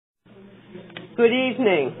Good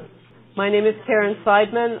evening. My name is Karen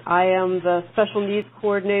Seidman. I am the Special Needs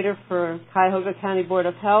Coordinator for Cuyahoga County Board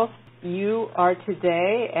of Health. You are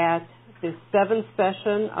today at the 7th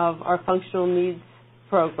session of our Functional Needs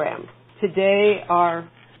Program. Today our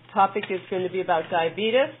topic is going to be about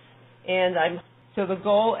diabetes, and so the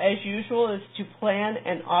goal, as usual, is to plan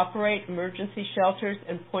and operate emergency shelters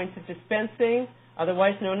and points of dispensing,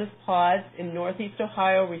 otherwise known as pods, in Northeast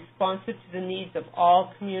Ohio, responsive to the needs of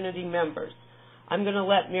all community members. I'm going to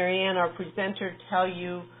let MaryAnn, our presenter, tell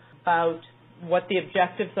you about what the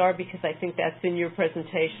objectives are, because I think that's in your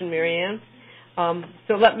presentation, MaryAnn.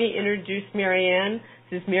 So let me introduce MaryAnn.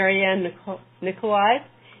 This is MaryAnn Nicolay,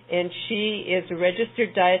 and she is a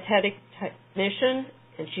registered dietetic technician,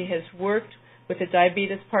 and she has worked with the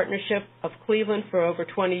Diabetes Partnership of Cleveland for over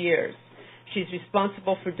 20 years. She's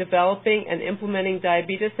responsible for developing and implementing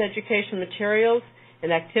diabetes education materials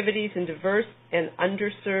and activities in diverse and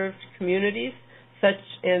underserved communities.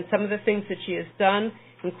 And some of the things that she has done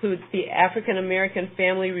include the African American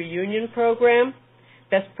Family Reunion Program,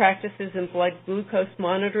 best practices in blood glucose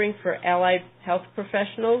monitoring for allied health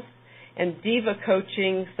professionals, and DIVA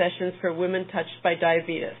coaching sessions for women touched by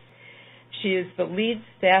diabetes. She is the lead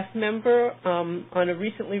staff member on a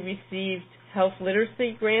recently received health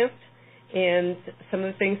literacy grant, and some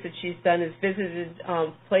of the things that she's done is visited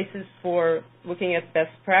places for looking at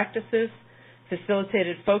best practices,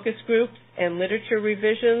 facilitated focus groups and literature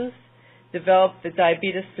revisions, developed the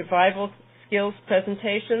diabetes survival skills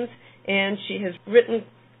presentations, and she has written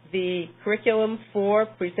the curriculum for,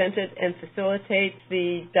 presented, and facilitates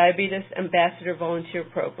the Diabetes Ambassador Volunteer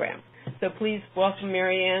Program. So please welcome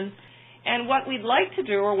MaryAnn. And what we'd like to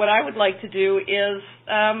do, or what I would like to do, is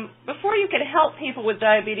before you can help people with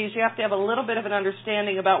diabetes, you have to have a little bit of an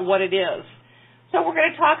understanding about what it is. So we're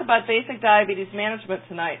going to talk about basic diabetes management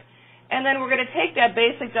tonight. And then we're going to take that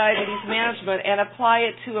basic diabetes management and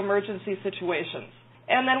apply it to emergency situations.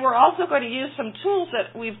 And then we're also going to use some tools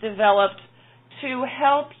that we've developed to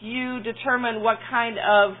help you determine what kind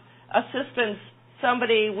of assistance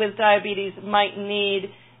somebody with diabetes might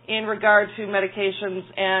need in regard to medications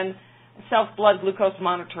and self-blood glucose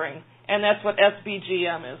monitoring. And that's what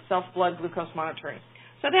SBGM is, self-blood glucose monitoring.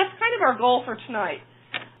 So that's kind of our goal for tonight.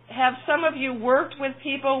 Have some of you worked with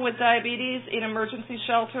people with diabetes in emergency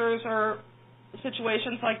shelters or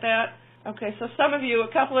situations like that? Okay, so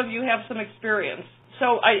a couple of you have some experience.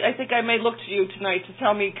 So I think I may look to you tonight to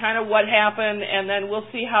tell me kind of what happened, and then we'll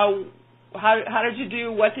see how did you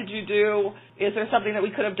do, what did you do, is there something that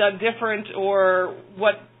we could have done different, or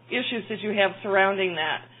what issues did you have surrounding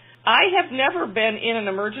that? I have never been in an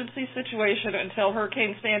emergency situation until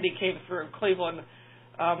Hurricane Sandy came through Cleveland.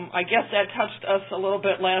 I guess that touched us a little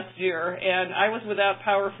bit last year, and I was without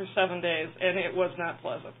power for 7 days, and it was not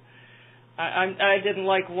pleasant. I didn't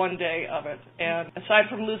like one day of it, and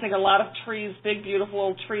aside from losing a lot of trees, big, beautiful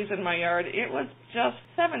old trees in my yard, it was just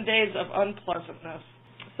 7 days of unpleasantness.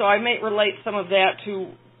 So I may relate some of that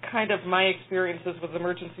to kind of my experiences with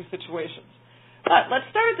emergency situations. But let's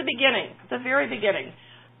start at the beginning, the very beginning.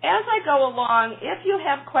 As I go along, if you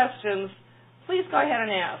have questions, please go ahead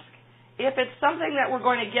and ask. If it's something that we're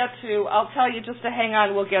going to get to, I'll tell you just to hang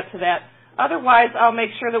on, we'll get to that. Otherwise, I'll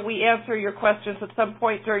make sure that we answer your questions at some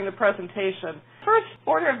point during the presentation. First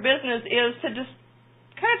order of business is to just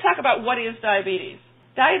kind of talk about what is diabetes.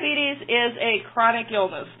 Diabetes is a chronic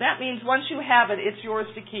illness. That means once you have it, it's yours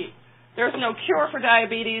to keep. There's no cure for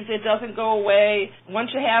diabetes. It doesn't go away.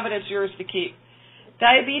 Once you have it, it's yours to keep.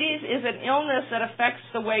 Diabetes is an illness that affects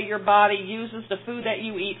the way your body uses the food that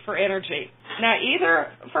you eat for energy. Now,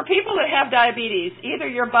 for people that have diabetes, either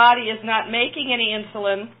your body is not making any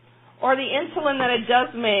insulin, or the insulin that it does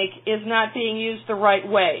make is not being used the right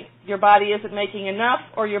way. Your body isn't making enough,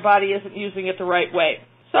 or your body isn't using it the right way.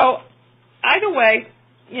 So, either way,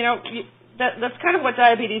 that's kind of what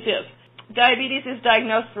diabetes is. Diabetes is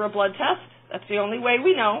diagnosed through a blood test. That's the only way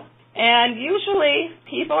we know. And usually,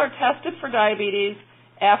 people are tested for diabetes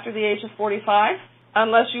after the age of 45,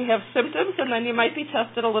 unless you have symptoms, and then you might be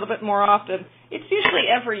tested a little bit more often. It's usually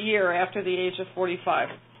every year after the age of 45.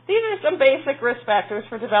 These are some basic risk factors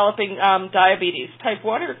for developing diabetes. Type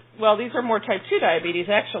 1, these are more type 2 diabetes,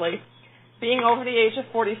 actually. Being over the age of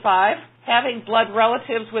 45, having blood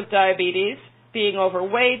relatives with diabetes, being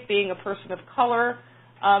overweight, being a person of color,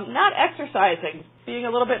 not exercising, being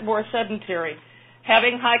a little bit more sedentary,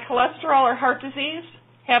 having high cholesterol or heart disease,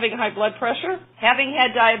 having high blood pressure, having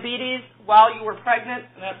had diabetes while you were pregnant,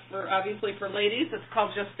 and that's obviously for ladies, it's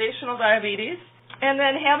called gestational diabetes, and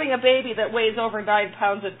then having a baby that weighs over 9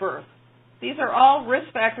 pounds at birth. These are all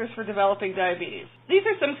risk factors for developing diabetes. These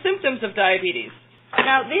are some symptoms of diabetes.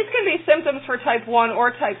 Now, these can be symptoms for type 1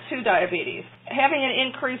 or type 2 diabetes. Having an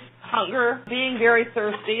increased hunger, being very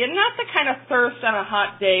thirsty, and not the kind of thirst on a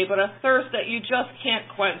hot day, but a thirst that you just can't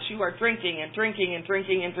quench. You are drinking and drinking and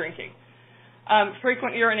drinking and drinking.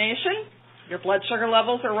 Frequent urination, your blood sugar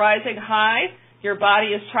levels are rising high. Your body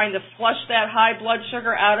is trying to flush that high blood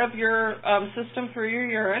sugar out of your system through your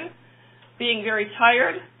urine. Being very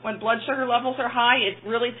tired. When blood sugar levels are high, it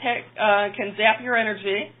really can zap your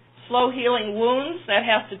energy. Slow healing wounds, that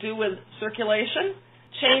has to do with circulation.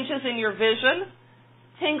 Changes in your vision.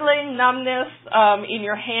 Tingling, numbness in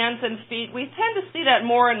your hands and feet. We tend to see that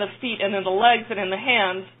more in the feet and in the legs than in the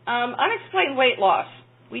hands. Unexplained weight loss.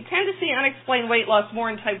 We tend to see unexplained weight loss more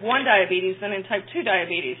in type 1 diabetes than in type 2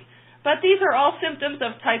 diabetes. But these are all symptoms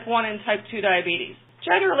of type 1 and type 2 diabetes.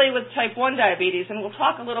 Generally with type 1 diabetes, and we'll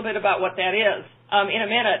talk a little bit about what that is in a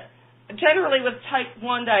minute, generally with type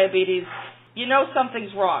 1 diabetes, you know something's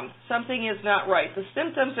wrong. Something is not right. The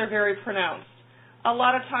symptoms are very pronounced. A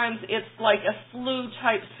lot of times it's like a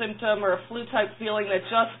flu-type symptom or a flu-type feeling that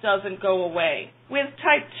just doesn't go away. With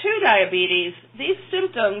type 2 diabetes, these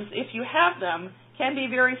symptoms, if you have them, can be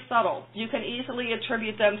very subtle. You can easily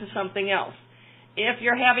attribute them to something else. If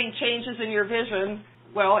you're having changes in your vision,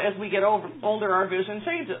 well, as we get older, our vision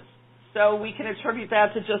changes. So we can attribute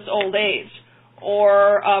that to just old age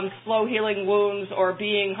or slow healing wounds or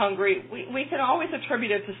being hungry. We can always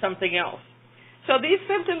attribute it to something else. So these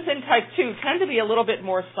symptoms in type 2 tend to be a little bit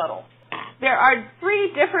more subtle. There are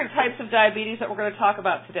 3 different types of diabetes that we're going to talk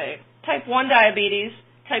about today. Type 1 diabetes,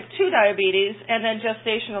 type 2 diabetes, and then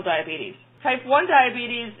gestational diabetes. Type 1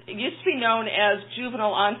 diabetes used to be known as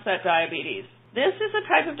juvenile onset diabetes. This is a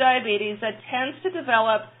type of diabetes that tends to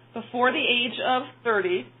develop before the age of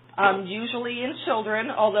 30, usually in children,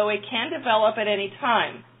 although it can develop at any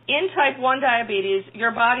time. In type 1 diabetes,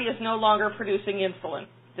 your body is no longer producing insulin.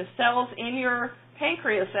 The cells in your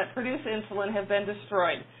pancreas that produce insulin have been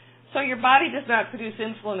destroyed. So your body does not produce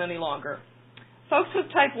insulin any longer. Folks with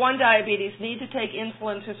type 1 diabetes need to take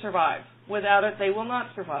insulin to survive. Without it, they will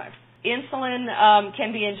not survive. Insulin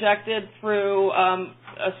can be injected through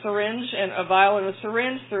a syringe and a vial and a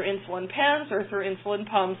syringe, through insulin pens or through insulin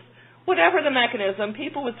pumps. Whatever the mechanism,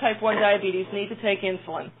 people with type 1 diabetes need to take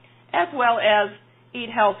insulin, as well as eat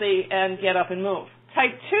healthy and get up and move.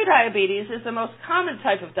 Type 2 diabetes is the most common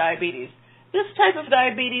type of diabetes. This type of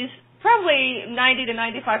diabetes, probably 90 to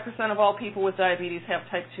 95% of all people with diabetes have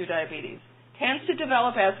type 2 diabetes. Tends to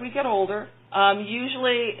develop as we get older.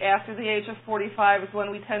 Usually after the age of 45 is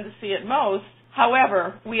when we tend to see it most.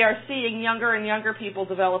 However, we are seeing younger and younger people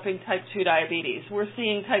developing type 2 diabetes. We're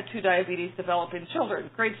seeing type 2 diabetes develop in children,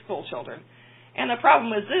 grade school children. And the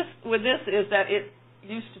problem with this is that it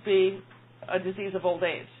used to be a disease of old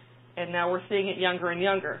age, and now we're seeing it younger and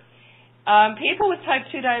younger. People with type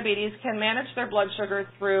 2 diabetes can manage their blood sugar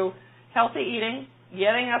through healthy eating,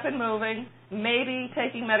 getting up and moving, maybe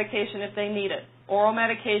taking medication if they need it, oral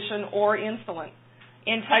medication or insulin.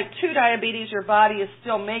 In type 2 diabetes, your body is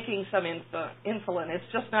still making some insulin. It's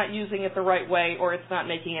just not using it the right way, or it's not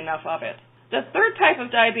making enough of it. The third type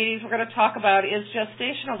of diabetes we're going to talk about is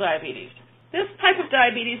gestational diabetes. This type of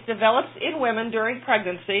diabetes develops in women during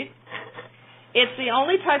pregnancy. It's the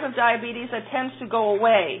only type of diabetes that tends to go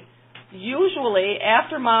away. Usually,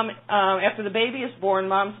 after the baby is born,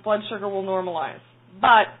 mom's blood sugar will normalize.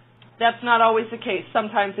 But that's not always the case.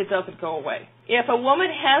 Sometimes it doesn't go away. If a woman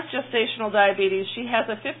has gestational diabetes, she has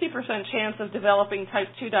a 50% chance of developing type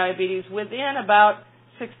 2 diabetes within about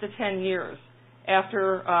 6 to 10 years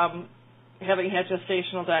after having had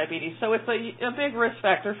gestational diabetes. So it's a big risk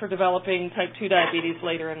factor for developing type 2 diabetes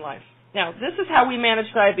later in life. Now, this is how we manage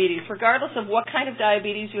diabetes, regardless of what kind of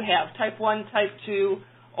diabetes you have, type 1, type 2,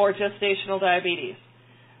 or gestational diabetes.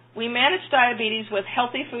 We manage diabetes with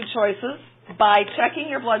healthy food choices, by checking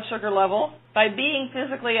your blood sugar level, by being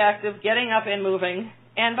physically active, getting up and moving,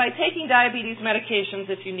 and by taking diabetes medications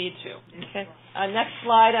if you need to. Okay. Next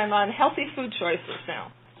slide, I'm on healthy food choices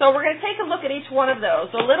now. So we're going to take a look at each one of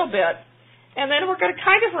those a little bit, and then we're going to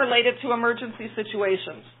kind of relate it to emergency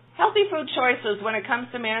situations. Healthy food choices when it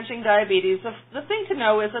comes to managing diabetes, the thing to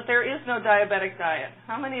know is that there is no diabetic diet.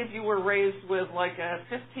 How many of you were raised with like a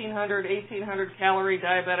 1,500, 1,800 calorie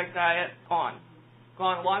diabetic diet? Gone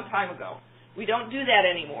a long time ago. We don't do that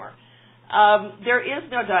anymore. There is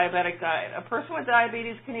no diabetic diet. A person with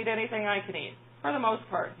diabetes can eat anything I can eat, for the most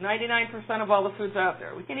part. 99% of all the foods out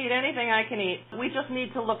there. We can eat anything I can eat. We just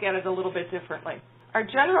need to look at it a little bit differently. Our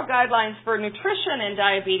general guidelines for nutrition in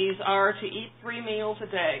diabetes are to eat 3 meals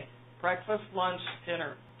a day, breakfast, lunch,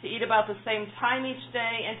 dinner, to eat about the same time each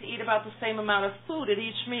day, and to eat about the same amount of food at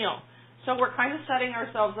each meal. So we're kind of setting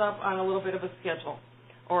ourselves up on a little bit of a schedule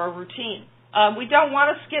or a routine. We don't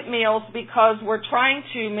want to skip meals because we're trying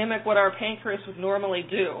to mimic what our pancreas would normally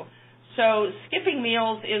do. So skipping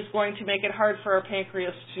meals is going to make it hard for our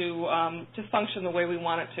pancreas to function the way we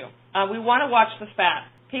want it to. We want to watch the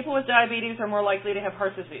fat. People with diabetes are more likely to have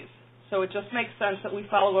heart disease, so it just makes sense that we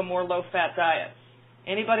follow a more low-fat diet.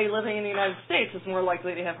 Anybody living in the United States is more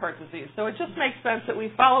likely to have heart disease, so it just makes sense that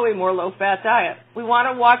we follow a more low-fat diet. We want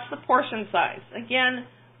to watch the portion size. Again,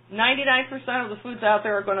 99% of the foods out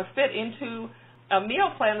there are going to fit into a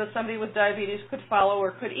meal plan that somebody with diabetes could follow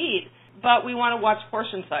or could eat, but we want to watch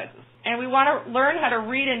portion sizes. And we want to learn how to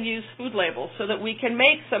read and use food labels so that we can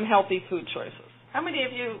make some healthy food choices. How many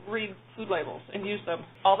of you read food labels and use them?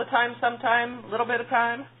 All the time, sometime, a little bit of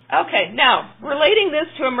time? Okay, now, relating this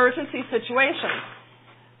to emergency situations.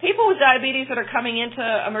 People with diabetes that are coming into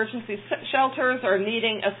emergency shelters or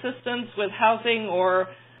needing assistance with housing or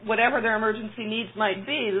whatever their emergency needs might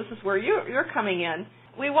be, this is where you're coming in.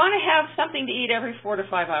 We want to have something to eat every 4 to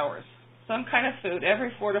 5 hours, some kind of food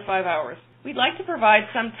every 4 to 5 hours. We'd like to provide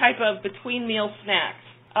some type of between-meal snacks.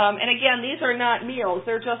 And again, these are not meals,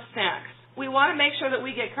 they're just snacks. We want to make sure that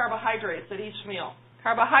we get carbohydrates at each meal.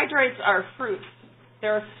 Carbohydrates are fruits,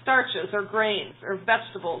 they're starches or grains or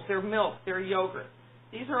vegetables, they're milk, they're yogurt.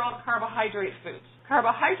 These are all carbohydrate foods.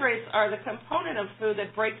 Carbohydrates are the component of food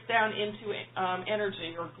that breaks down into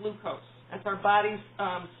energy or glucose. That's our body's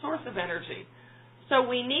source of energy. So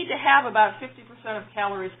we need to have about 50% of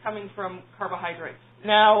calories coming from carbohydrates.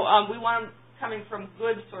 Now, we want them coming from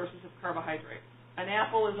good sources of carbohydrate. An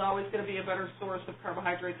apple is always going to be a better source of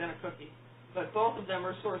carbohydrate than a cookie, but both of them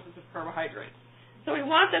are sources of carbohydrates. So we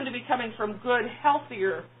want them to be coming from good,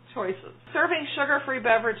 healthier choices. Serving sugar-free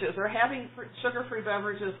beverages or having sugar-free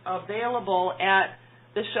beverages available at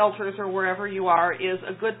the shelters or wherever you are is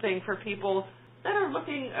a good thing for people that are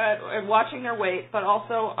looking at watching their weight, but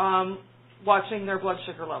also watching their blood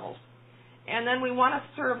sugar levels. And then we want to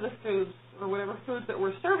serve the foods, or whatever foods that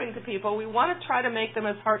we're serving to people, we want to try to make them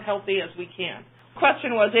as heart healthy as we can. The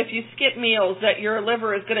question was, if you skip meals, that your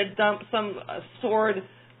liver is going to dump some stored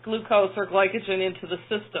glucose or glycogen into the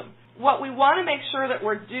system. What we want to make sure that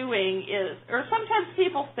we're doing is, or sometimes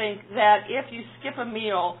people think that if you skip a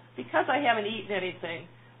meal, because I haven't eaten anything,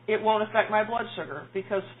 it won't affect my blood sugar,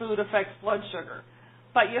 because food affects blood sugar.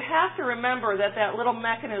 But you have to remember that that little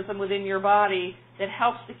mechanism within your body that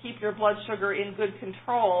helps to keep your blood sugar in good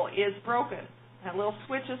control is broken. That little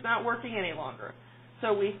switch is not working any longer.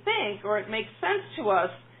 So we think, or it makes sense to us,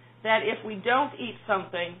 that if we don't eat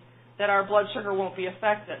something, that our blood sugar won't be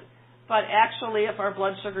affected. But actually, if our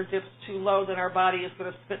blood sugar dips too low, then our body is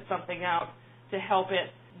going to spit something out to help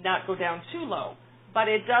it not go down too low. But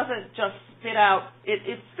it doesn't just spit out,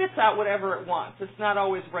 it spits out whatever it wants. It's not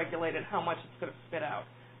always regulated how much it's going to spit out.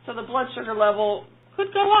 So the blood sugar level could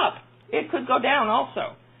go up. It could go down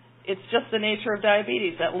also. It's just the nature of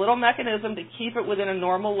diabetes. That little mechanism to keep it within a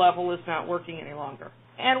normal level is not working any longer.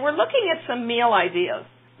 And we're looking at some meal ideas.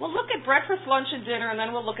 We'll look at breakfast, lunch, and dinner, and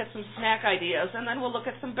then we'll look at some snack ideas, and then we'll look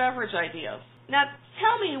at some beverage ideas. Now,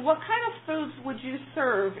 tell me, what kind of foods would you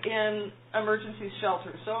serve in emergency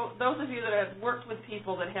shelters? So those of you that have worked with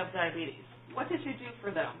people that have diabetes, what did you do for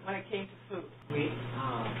them when it came to food? We,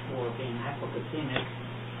 for being hypoglycemic,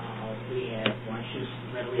 we had lunches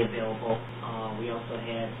readily available. We also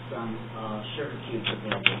had some sugar cubes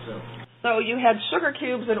available too. So you had sugar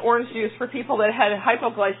cubes and orange juice for people that had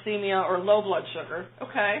hypoglycemia or low blood sugar.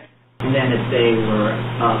 Okay. And then if they were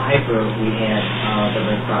hyper, we had the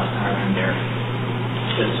Red Cross RN there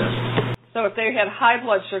to assist. So if they had high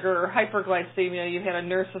blood sugar or hyperglycemia, you had a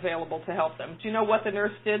nurse available to help them. Do you know what the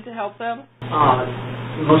nurse did to help them?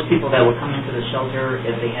 Most people that would come into the shelter,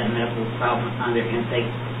 if they had a medical problem on their intake,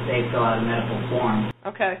 they fill out a medical form.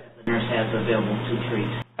 Okay. The nurse has available to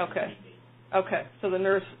treat. Okay. Okay. So the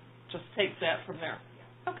nurse just takes that from there.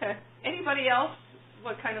 Okay. Anybody else?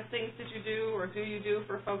 What kind of things did you do or do you do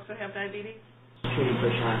for folks that have diabetes? Treating for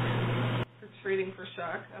shock. For treating for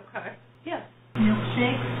shock. Okay. Yes.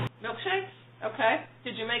 Milkshakes? Milkshakes? Okay.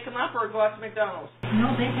 Did you make them up or go out to McDonald's?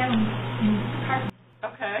 No, they have them in cartons.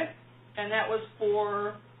 Okay. And that was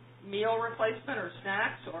for meal replacement or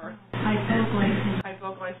snacks or? Hypoglycemia.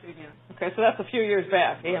 Hypoglycemia. Okay, so that's a few years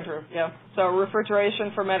back, Andrew. Yeah. So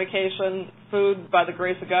refrigeration for medication, food, by the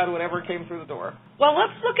grace of God, whatever came through the door. Well,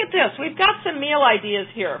 let's look at this. We've got some meal ideas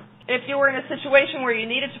here. If you were in a situation where you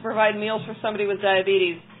needed to provide meals for somebody with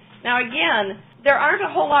diabetes, now again, there aren't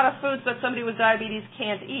a whole lot of foods that somebody with diabetes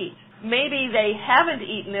can't eat. Maybe they haven't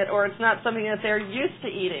eaten it or it's not something that they're used to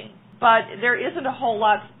eating, but there isn't a whole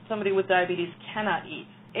lot somebody with diabetes cannot eat.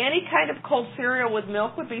 Any kind of cold cereal with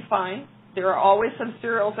milk would be fine. There are always some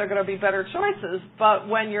cereals that are going to be better choices, but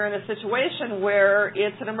when you're in a situation where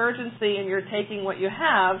it's an emergency and you're taking what you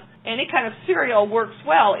have, any kind of cereal works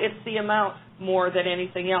well. It's the amount more than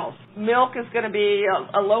anything else. Milk is going to be,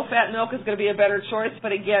 a low-fat milk is going to be a better choice,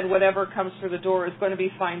 but again, whatever comes through the door is going to be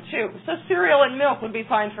fine too. So cereal and milk would be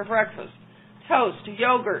fine for breakfast. Toast,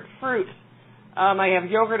 yogurt, fruit. I have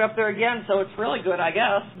yogurt up there again, so it's really good, I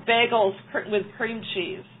guess. Bagels with cream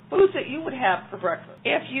cheese. Foods that you would have for breakfast.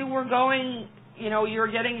 If you were going,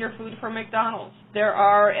 you're getting your food from McDonald's, there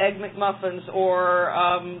are Egg McMuffins or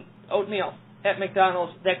oatmeal at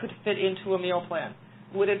McDonald's that could fit into a meal plan.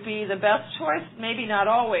 Would it be the best choice? Maybe not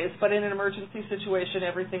always, but in an emergency situation,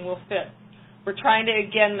 everything will fit. We're trying to,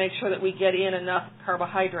 again, make sure that we get in enough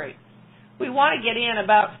carbohydrate. We want to get in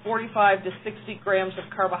about 45 to 60 grams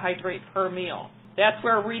of carbohydrate per meal. That's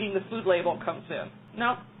where reading the food label comes in.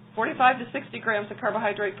 No, 45 to 60 grams of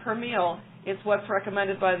carbohydrate per meal is what's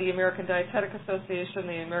recommended by the American Dietetic Association,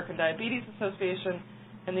 the American Diabetes Association,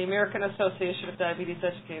 and the American Association of Diabetes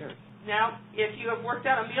Educators. Now, if you have worked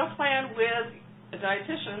out a meal plan with a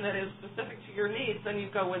dietitian that is specific to your needs, then you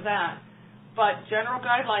go with that. But general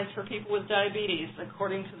guidelines for people with diabetes,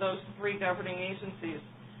 according to those three governing agencies,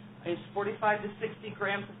 is 45 to 60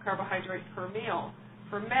 grams of carbohydrate per meal.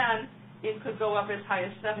 For men, it could go up as high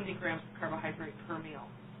as 70 grams of carbohydrate per meal,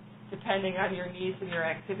 depending on your needs and your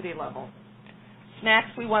activity level.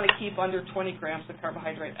 Snacks we want to keep under 20 grams of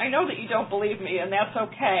carbohydrate. I know that you don't believe me, and that's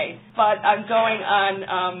okay, but I'm going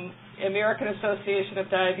on American Association of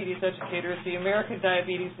Diabetes Educators, the American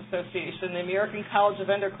Diabetes Association, the American College of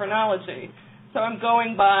Endocrinology. So I'm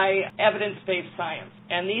going by evidence-based science.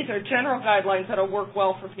 And these are general guidelines that will work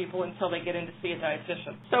well for people until they get in to see a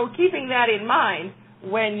dietitian. So keeping that in mind,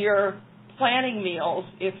 when you're planning meals,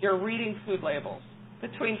 if you're reading food labels,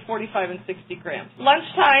 between 45 and 60 grams.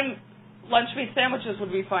 Lunchtime, lunch meat sandwiches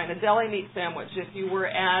would be fine. A deli meat sandwich, if you were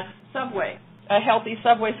at Subway, a healthy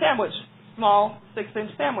Subway sandwich, small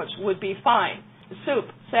 6-inch sandwich would be fine. Soup,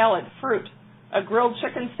 salad, fruit. A grilled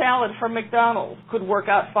chicken salad from McDonald's could work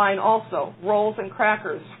out fine also. Rolls and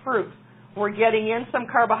crackers, fruit. We're getting in some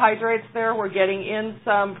carbohydrates there. We're getting in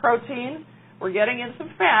some protein. We're getting in some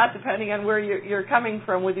fat, depending on where you're coming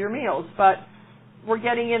from with your meals. But we're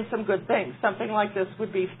getting in some good things. Something like this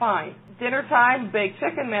would be fine. Dinner time, baked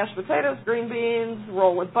chicken, mashed potatoes, green beans,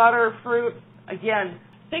 roll with butter, fruit. Again,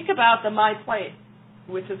 think about the My Plate,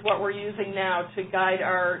 which is what we're using now to guide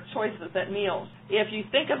our choices at meals. If you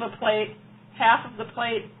think of a plate, half of the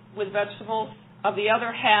plate with vegetables, of the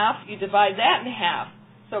other half, you divide that in half.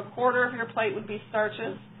 So a quarter of your plate would be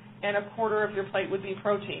starches, and a quarter of your plate would be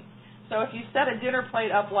protein. So if you set a dinner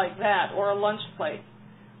plate up like that, or a lunch plate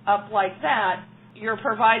up like that, you're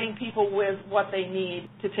providing people with what they need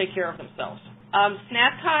to take care of themselves.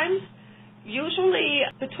 Snack times, usually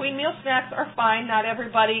between meal snacks are fine. Not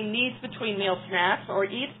everybody needs between meal snacks or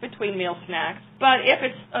eats between meal snacks. But if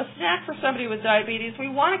it's a snack for somebody with diabetes, we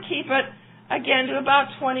want to keep it, again, to about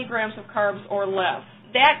 20 grams of carbs or less.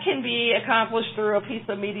 That can be accomplished through a piece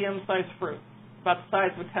of medium-sized fruit, about the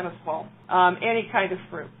size of a tennis ball. Any kind of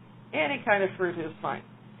fruit. Any kind of fruit is fine.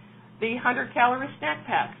 The 100-calorie snack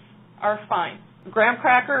packs are fine. Graham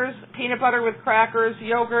crackers, peanut butter with crackers,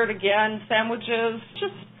 yogurt, again, sandwiches,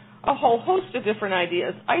 just a whole host of different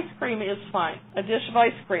ideas. Ice cream is fine. A dish of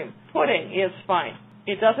ice cream. Pudding is fine.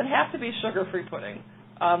 It doesn't have to be sugar-free pudding.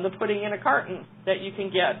 The pudding in a carton that you can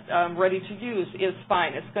get ready to use is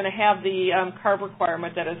fine. It's going to have the carb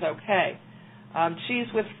requirement that is okay. Cheese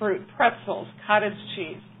with fruit, pretzels, cottage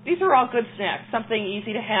cheese. These are all good snacks. Something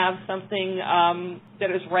easy to have, something that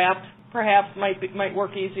is wrapped perhaps might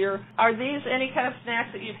work easier. Are these any kind of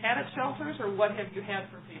snacks that you've had at shelters, or what have you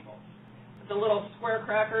had for people? The little square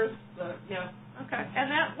crackers? Yeah, okay.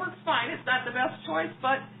 And that works fine. It's not the best choice,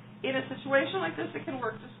 but in a situation like this, it can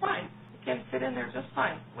work just fine. It can fit in there just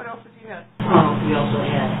fine. What else have you had? We also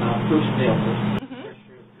had fruit available.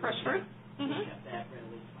 Mm-hmm. Fresh fruit? Mm-hmm. We have that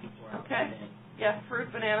readily 24 hours Okay. a day. Yeah,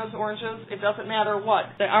 fruit, bananas, oranges. It doesn't matter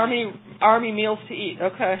what. The Army meals to eat.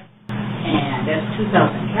 Okay. And that's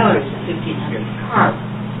 2,000 calories and 1,500 carbs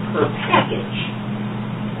per package.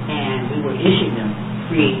 And we were issuing them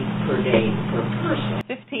 3 per day per person.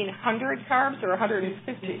 1,500 carbs or 150?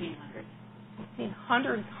 1,500.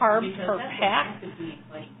 1,500 carbs Because per that's pack? what active duty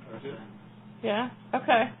fighting person. Yeah.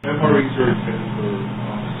 Okay. My research is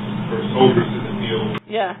for soldiers in the field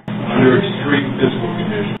under extreme physical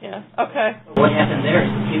conditions. Yeah. Okay. What happened there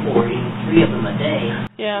is the people were eating 3 of them a day.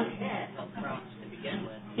 Yeah. They had health problems to begin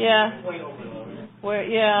with. Yeah. Way overloaded.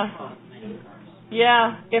 Yeah.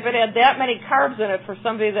 Yeah. If it had that many carbs in it for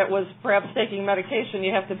somebody that was perhaps taking medication,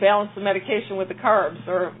 you have to balance the medication with the carbs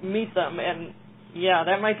or meet them, and Yeah,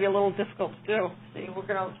 that might be a little difficult to do. See, we're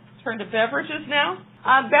going to turn to beverages now.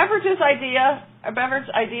 Beverage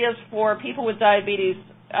ideas for people with diabetes.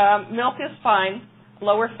 Milk is fine.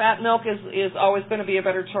 Lower fat milk is always going to be a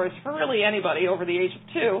better choice for really anybody over the age of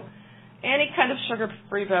 2. Any kind of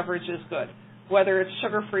sugar-free beverage is good, whether it's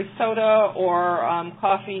sugar-free soda or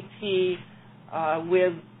coffee, tea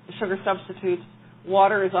with sugar substitutes.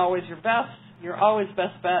 Water is always your always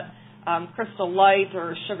best bet. Crystal Light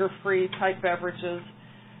or sugar-free type beverages.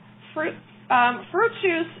 Fruit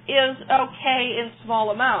juice is okay in small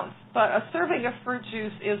amounts, but a serving of fruit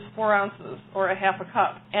juice is 4 ounces or a half a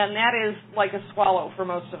cup, and that is like a swallow for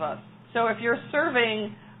most of us. So if you're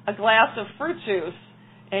serving a glass of fruit juice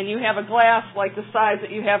and you have a glass like the size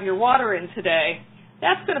that you have your water in today,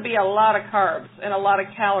 that's going to be a lot of carbs and a lot of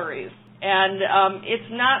calories, and it's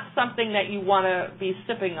not something that you want to be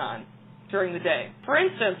sipping on during the day. For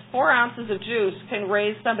instance, 4 ounces of juice can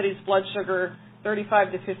raise somebody's blood sugar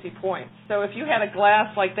 35 to 50 points. So if you had a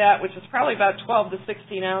glass like that, which is probably about 12 to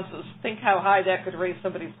 16 ounces, think how high that could raise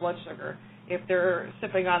somebody's blood sugar if they're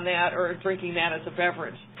sipping on that or drinking that as a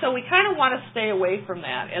beverage. So we kind of want to stay away from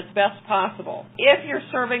that as best possible. If you're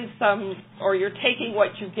serving or you're taking what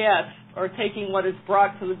you get or taking what is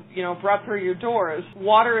brought through your doors,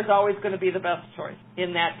 water is always going to be the best choice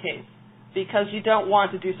in that case, because you don't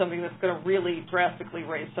want to do something that's going to really drastically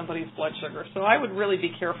raise somebody's blood sugar. So I would really be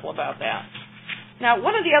careful about that. Now,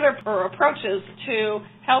 one of the other approaches to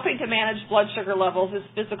helping to manage blood sugar levels is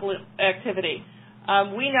physical activity.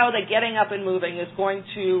 We know that getting up and moving is going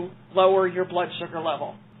to lower your blood sugar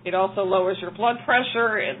level. It also lowers your blood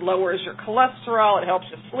pressure, it lowers your cholesterol, it helps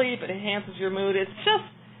you sleep, it enhances your mood. It just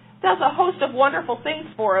does a host of wonderful things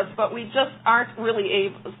for us, but we just aren't really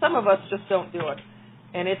able, some of us just don't do it.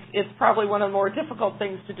 And it's probably one of the more difficult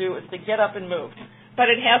things to do is to get up and move. But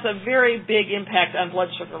it has a very big impact on blood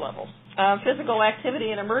sugar levels. Physical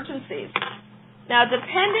activity in emergencies. Now,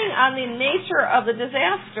 depending on the nature of the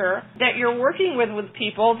disaster that you're working with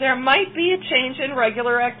people, there might be a change in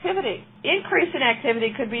regular activity. Increase in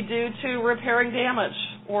activity could be due to repairing damage,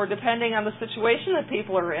 or depending on the situation that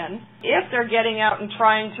people are in, if they're getting out and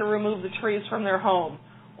trying to remove the trees from their home,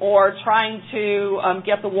 or trying to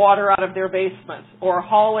get the water out of their basement, or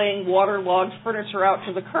hauling waterlogged furniture out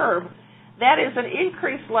to the curb. That is an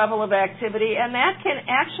increased level of activity, and that can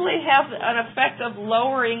actually have an effect of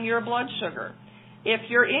lowering your blood sugar. If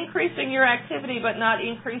you're increasing your activity but not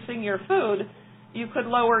increasing your food, you could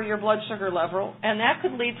lower your blood sugar level, and that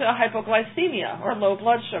could lead to hypoglycemia or low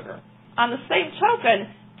blood sugar. On the same token,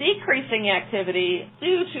 decreasing activity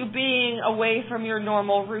due to being away from your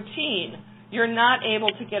normal routine. You're not able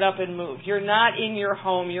to get up and move. You're not in your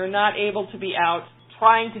home. You're not able to be out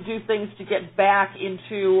trying to do things to get back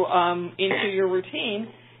into your routine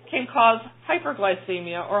can cause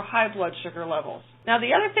hyperglycemia or high blood sugar levels. Now, the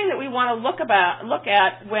other thing that we want to look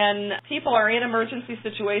at when people are in emergency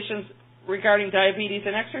situations regarding diabetes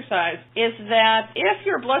and exercise is that if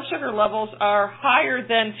your blood sugar levels are higher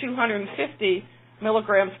than 250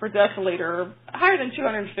 milligrams per deciliter, or higher than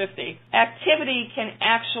 250, activity can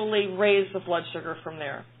actually raise the blood sugar from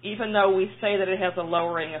there, even though we say that it has a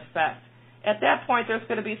lowering effect. At that point, there's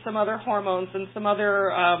going to be some other hormones and some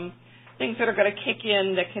other things that are going to kick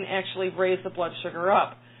in that can actually raise the blood sugar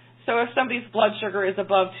up. So if somebody's blood sugar is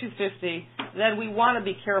above 250, then we want to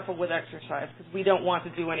be careful with exercise because we don't want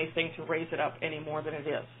to do anything to raise it up any more than it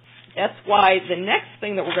is. That's why the next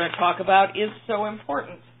thing that we're going to talk about is so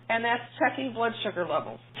important, and that's checking blood sugar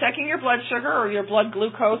levels. Checking your blood sugar or your blood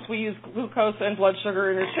glucose, we use glucose and blood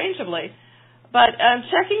sugar interchangeably, but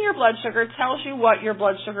checking your blood sugar tells you what your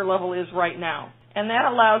blood sugar level is right now, and that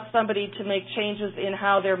allows somebody to make changes in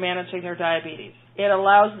how they're managing their diabetes. It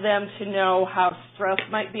allows them to know how stress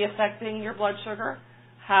might be affecting your blood sugar,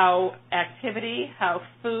 how activity, how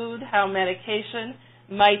food, how medication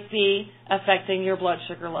might be affecting your blood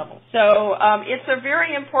sugar levels. So it's a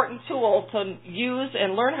very important tool to use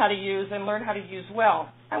and learn how to use and learn how to use well.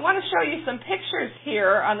 I want to show you some pictures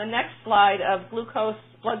here on the next slide of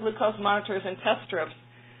blood glucose monitors and test strips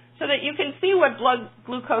so that you can see what blood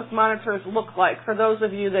glucose monitors look like for those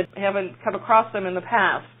of you that haven't come across them in the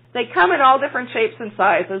past. They come in all different shapes and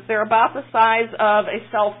sizes. They're about the size of a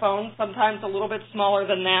cell phone, sometimes a little bit smaller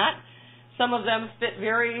than that. Some of them fit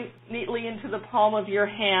very neatly into the palm of your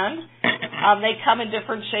hand. They come in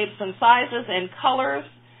different shapes and sizes and colors,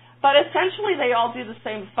 but essentially they all do the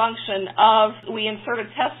same function of we insert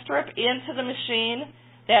a test strip into the machine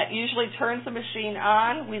that usually turns the machine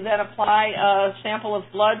on. We then apply a sample of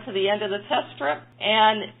blood to the end of the test strip,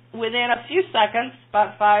 and within a few seconds,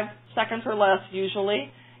 about 5 seconds or less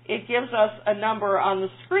usually, it gives us a number on the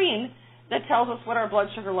screen that tells us what our blood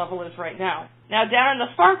sugar level is right now. Now, down in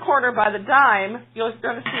the far corner by the dime, you're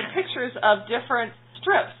going to see pictures of different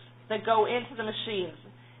strips that go into the machines.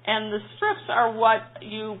 And the strips are what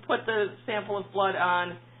you put the sample of blood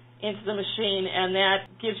on into the machine, and that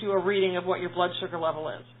gives you a reading of what your blood sugar level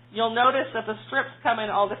is. You'll notice that the strips come in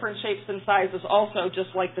all different shapes and sizes also,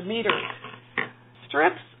 just like the meters.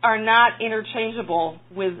 Strips are not interchangeable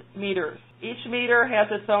with meters. Each meter has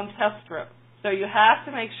its own test strip. So you have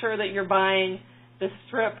to make sure that you're buying the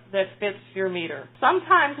strip that fits your meter.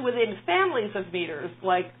 Sometimes within families of meters,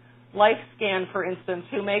 like LifeScan, for instance,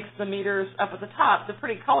 who makes the meters up at the top, the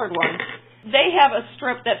pretty colored ones, they have a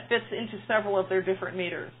strip that fits into several of their different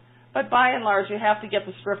meters. But by and large, you have to get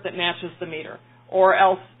the strip that matches the meter, or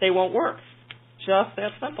else they won't work. Just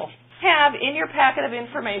that simple. Have in your packet of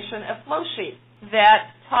information a flow sheet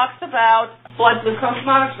that talks about blood glucose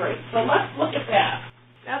monitoring. So let's look at that.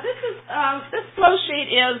 Now this flow sheet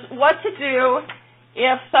is what to do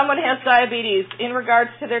if someone has diabetes in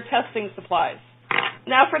regards to their testing supplies.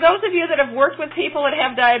 Now, for those of you that have worked with people that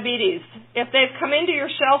have diabetes, if they've come into your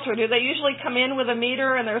shelter, do they usually come in with a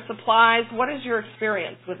meter and their supplies? What is your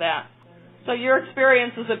experience with that? So your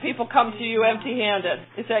experience is that people come to you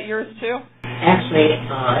empty-handed. Is that yours too? Actually,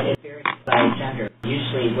 it varies by gender.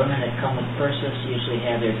 Usually women that come with purses usually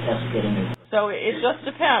have their test kit in their purse. So it just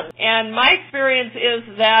depends. And my experience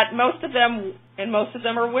is that most of them, and most of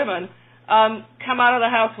them are women, come out of the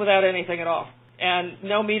house without anything at all. And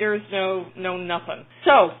no meters, no nothing.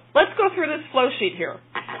 So let's go through this flow sheet here.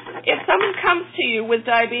 If someone comes to you with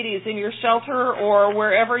diabetes in your shelter or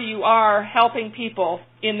wherever you are helping people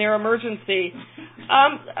in their emergency,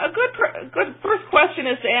 a good first question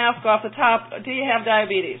is to ask off the top, do you have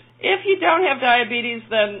diabetes? If you don't have diabetes,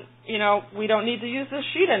 then, we don't need to use this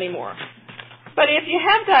sheet anymore. But if you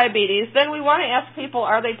have diabetes, then we want to ask people,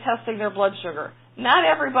 are they testing their blood sugar? Not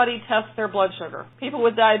everybody tests their blood sugar. People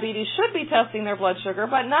with diabetes should be testing their blood sugar,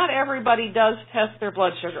 but not everybody does test their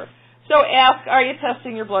blood sugar. So ask, are you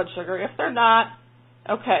testing your blood sugar? If they're not,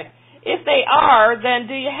 okay. If they are, then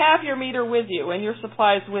do you have your meter with you and your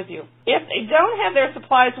supplies with you? If they don't have their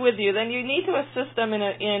supplies with you, then you need to assist them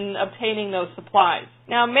in obtaining those supplies.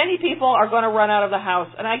 Now, many people are going to run out of the house,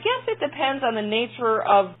 and I guess it depends on the nature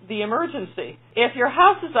of the emergency. If your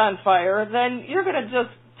house is on fire, then you're going to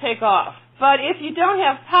just take off. But if you don't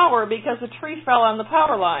have power because a tree fell on the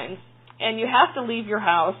power lines and you have to leave your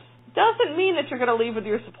house, doesn't mean that you're going to leave with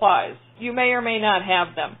your supplies. You may or may not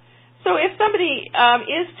have them. So if somebody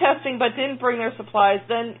is testing but didn't bring their supplies,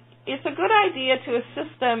 then it's a good idea to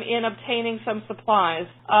assist them in obtaining some supplies,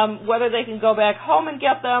 whether they can go back home and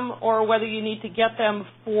get them or whether you need to get them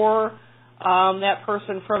for that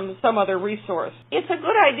person from some other resource. It's a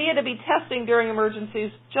good idea to be testing during emergencies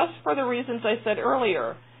just for the reasons I said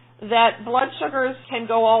earlier, that blood sugars can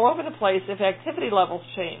go all over the place if activity levels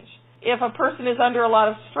change. If a person is under a lot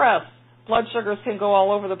of stress, blood sugars can go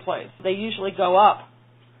all over the place. They usually go up.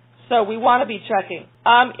 So we want to be checking.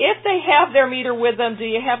 If they have their meter with them, do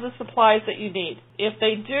you have the supplies that you need? If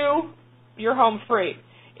they do, you're home free.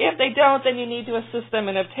 If they don't, then you need to assist them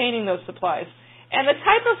in obtaining those supplies. And the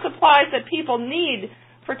type of supplies that people need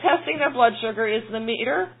for testing their blood sugar is the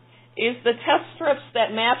meter, is the test strips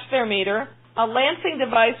that match their meter, a lancing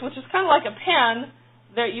device, which is kind of like a pen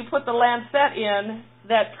that you put the lancet in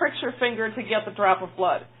that pricks your finger to get the drop of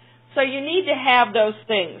blood. So you need to have those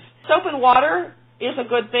things. Soap and water is a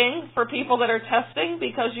good thing for people that are testing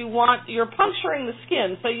because you're puncturing the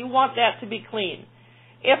skin, so you want that to be clean.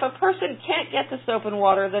 If a person can't get to soap and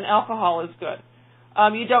water, then alcohol is good.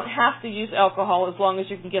 You don't have to use alcohol as long as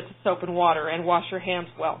you can get to soap and water and wash your hands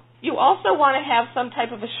well. You also want to have some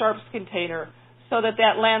type of a sharps container so that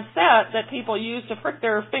lancet that people use to prick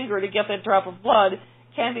their finger to get that drop of blood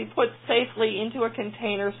can be put safely into a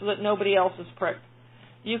container so that nobody else is pricked.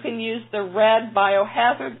 You can use the red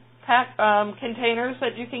biohazard pack containers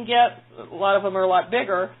that you can get. A lot of them are a lot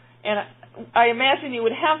bigger. And I imagine you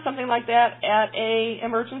would have something like that at a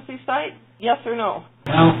emergency site? Yes or no?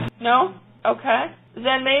 No. No? Okay.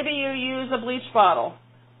 Then maybe you use a bleach bottle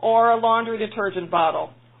or a laundry detergent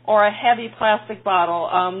bottle or a heavy plastic bottle.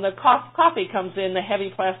 The coffee comes in the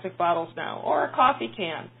heavy plastic bottles now, or a coffee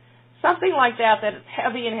can. Something like that that's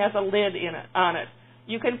heavy and has a lid on it.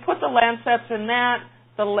 You can put the lancets in that,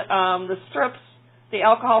 the strips, the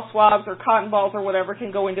alcohol swabs or cotton balls or whatever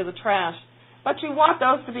can go into the trash. But you want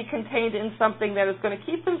those to be contained in something that is going to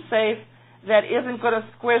keep them safe, that isn't going to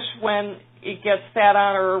squish when it gets sat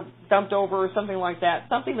on or dumped over or something like that,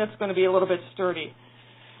 something that's going to be a little bit sturdy.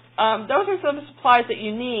 Those are some supplies that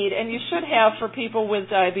you need and you should have for people with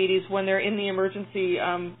diabetes when they're in the emergency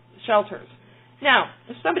shelters. Now,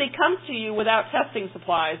 if somebody comes to you without testing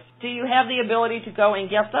supplies, do you have the ability to go and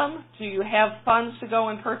get them? Do you have funds to go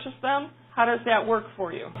and purchase them? How does that work for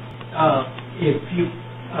you? If you,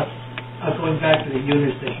 going back to the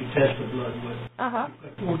units that you test the blood with, you've got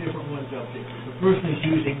 4 different ones up there. The person is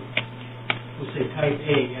using, we'll say type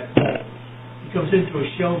A at home. He comes into a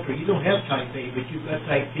shelter. You don't have type A, but you've got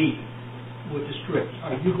type B with the strips.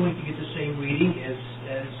 Are you going to get the same reading as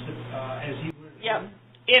he would? Yeah.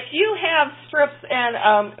 If you have strips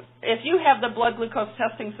and if you have the blood glucose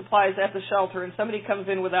testing supplies at the shelter and somebody comes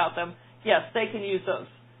in without them, yes, they can use those.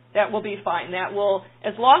 That will be fine. That will,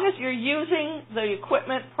 as long as you're using the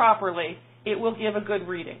equipment properly, it will give a good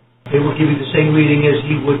reading. It will give you the same reading as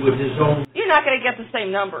he would with his own. You're not going to get the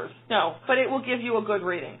same numbers, no, but it will give you a good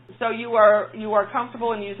reading. So you are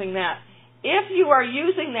comfortable in using that. If you are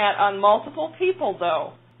using that on multiple people,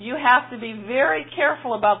 though, you have to be very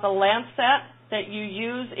careful about the lancet that you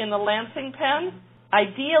use in the lancing pen.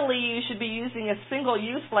 Ideally, you should be using a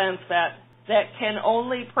single-use lancet that can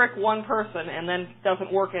only prick one person and then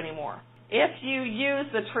doesn't work anymore. If you use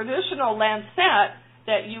the traditional lancet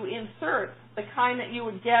that you insert, the kind that you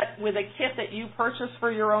would get with a kit that you purchase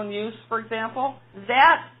for your own use, for example,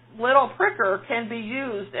 that little pricker can be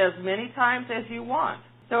used as many times as you want.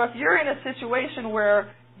 So if you're in a situation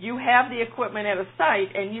where you have the equipment at a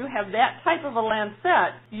site and you have that type of a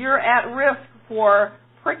lancet, you're at risk for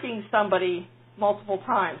pricking somebody multiple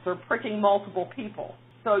times or pricking multiple people.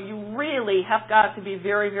 So you really have got to be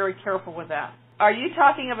very, very careful with that. Are you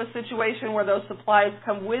talking of a situation where those supplies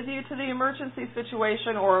come with you to the emergency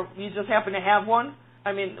situation, or you just happen to have one?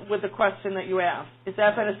 I mean, with the question that you asked. Has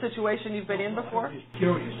that been a situation you've been in before? I'm just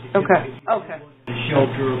curious. Okay. The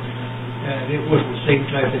shelter, it was the same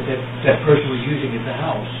type that person was using at the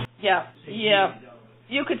house. Yeah.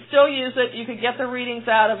 You could still use it. You could get the readings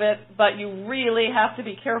out of it, but you really have to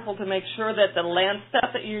be careful to make sure that the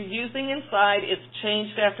lancet that you're using inside is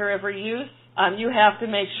changed after every use. You have to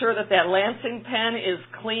make sure that that lancing pen is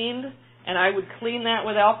cleaned, and I would clean that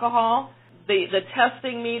with alcohol. The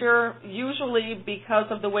testing meter, usually because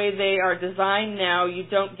of the way they are designed now, you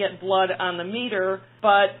don't get blood on the meter,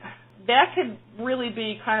 but that could really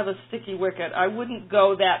be kind of a sticky wicket. I wouldn't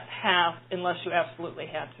go that path unless you absolutely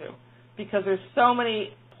had to, because there's so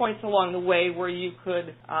many points along the way where you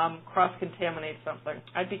could cross-contaminate something.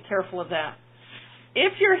 I'd be careful of that.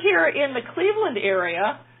 If you're here in the Cleveland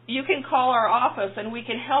area, you can call our office and we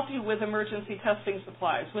can help you with emergency testing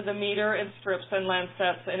supplies, with a meter and strips and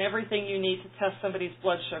lancets and everything you need to test somebody's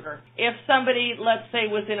blood sugar. If somebody, let's say,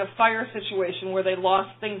 was in a fire situation where they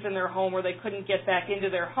lost things in their home or they couldn't get back into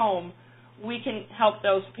their home, we can help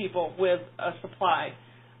those people with a supply.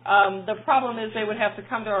 The problem is they would have to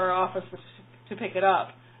come to our office to pick it up,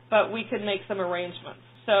 but we could make some arrangements.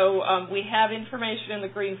 So we have information in the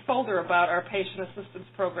green folder about our patient assistance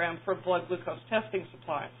program for blood glucose testing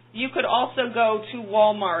supplies. You could also go to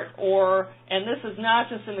Walmart and this is not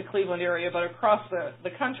just in the Cleveland area, but across the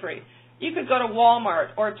country. You could go to Walmart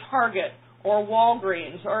or Target or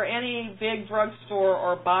Walgreens or any big drugstore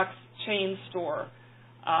or box chain store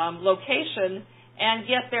location and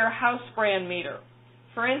get their house brand meter.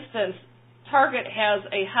 For instance, Target has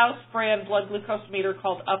a house brand blood glucose meter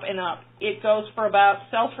called Up and Up. It sells for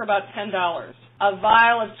about $10. A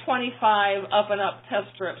vial of 25 Up and Up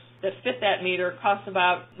test strips that fit that meter costs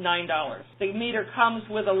about $9. The meter comes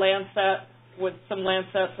with a lancet, with some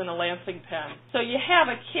lancets and a lancing pen. So you have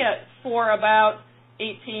a kit for about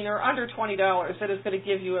 $18 or under $20 that is going to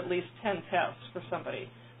give you at least 10 tests for somebody.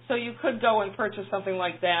 So you could go and purchase something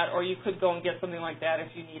like that, or you could go and get something like that if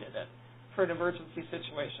you needed it for an emergency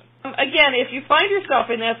situation. Again, if you find yourself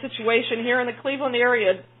in that situation here in the Cleveland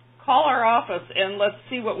area, call our office and let's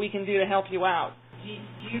see what we can do to help you out. Do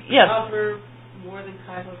you offer more than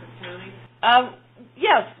Cuyahoga County?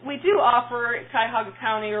 Yes, we do offer Cuyahoga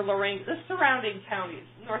County or Lorraine, the surrounding counties,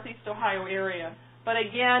 Northeast Ohio area. But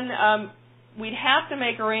again, we'd have to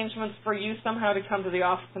make arrangements for you somehow to come to the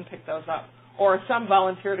office and pick those up, or some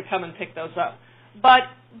volunteer to come and pick those up. But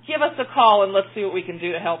give us a call and let's see what we can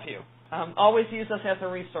do to help you. Always use us as a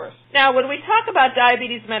resource. Now, when we talk about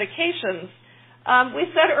diabetes medications, we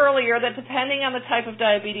said earlier that depending on the type of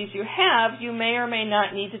diabetes you have, you may or may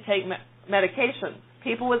not need to take medication.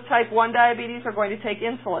 People with type 1 diabetes are going to take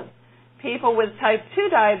insulin. People with type 2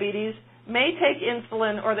 diabetes may take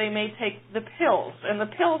insulin or they may take the pills. And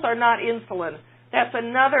the pills are not insulin. That's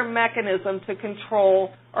another mechanism to control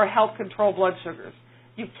or help control blood sugars.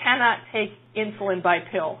 You cannot take insulin by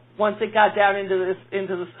pill. Once it got down into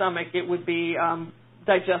the stomach, it would be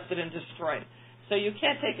digested and destroyed. So you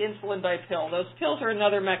can't take insulin by pill. Those pills are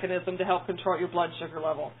another mechanism to help control your blood sugar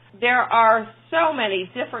level. There are so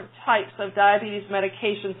many different types of diabetes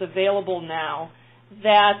medications available now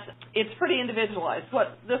that it's pretty individualized.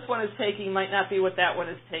 What this one is taking might not be what that one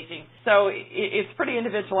is taking. So it's pretty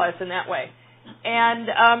individualized in that way.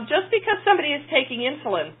 And just because somebody is taking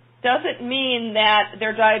insulin doesn't mean that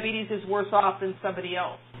their diabetes is worse off than somebody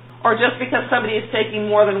else. Or just because somebody is taking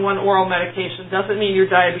more than one oral medication doesn't mean your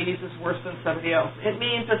diabetes is worse than somebody else. It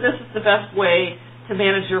means that this is the best way to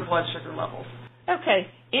manage your blood sugar levels. Okay,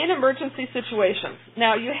 in emergency situations.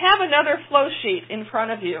 Now, you have another flow sheet in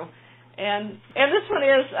front of you, and this one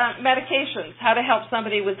is medications, how to help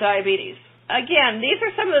somebody with diabetes. Again, these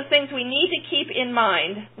are some of the things we need to keep in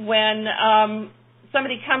mind when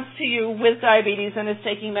somebody comes to you with diabetes and is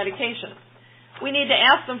taking medications. We need to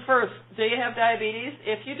ask them first, do you have diabetes?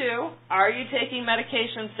 If you do, are you taking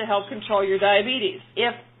medications to help control your diabetes?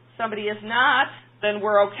 If somebody is not, then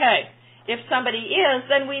we're okay. If somebody is,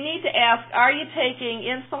 then we need to ask, are you taking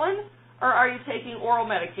insulin or are you taking oral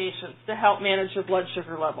medications to help manage your blood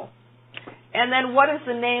sugar level? And then what is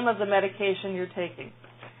the name of the medication you're taking?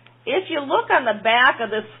 If you look on the back of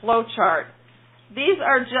this flow chart, these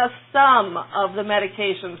are just some of the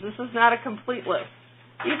medications. This is not a complete list.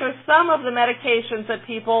 These are some of the medications that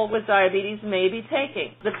people with diabetes may be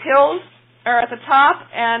taking. The pills are at the top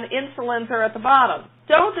and insulins are at the bottom.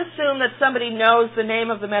 Don't assume that somebody knows the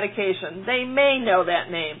name of the medication. They may know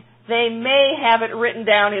that name. They may have it written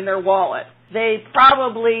down in their wallet. They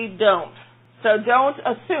probably don't. So don't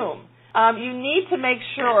assume. You need to make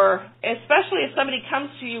sure, especially if somebody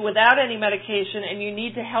comes to you without any medication and you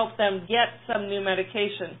need to help them get some new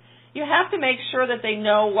medication, you have to make sure that they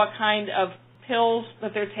know what kind of pills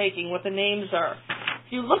that they're taking, what the names are.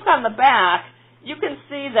 If you look on the back, you can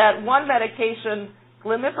see that one medication,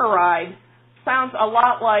 glimepiride, sounds a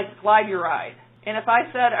lot like glyburide. And if I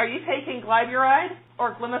said, are you taking glyburide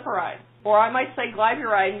or glimepiride? Or I might say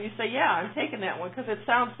glyburide, and you say, yeah, I'm taking that one because it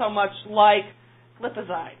sounds so much like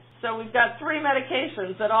glipizide. So we've got three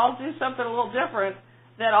medications that all do something a little different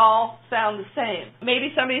that all sound the same.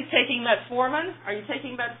 Maybe somebody's taking metformin. Are you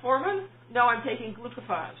taking metformin? No, I'm taking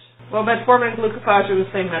glucophage. Well, metformin and glucophage are the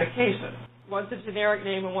same medication. One's a generic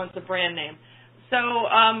name and one's a brand name. So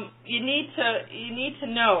you need to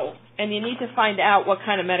know, and you need to find out what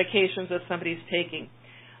kind of medications that somebody's taking.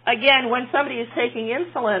 Again, when somebody is taking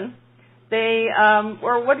insulin,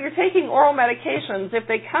 or when you're taking oral medications, if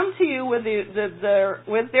they come to you with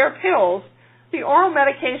their pills, the oral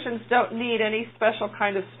medications don't need any special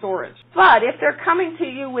kind of storage. But if they're coming to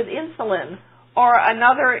you with insulin or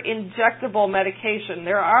another injectable medication,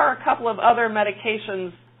 there are a couple of other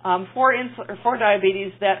medications for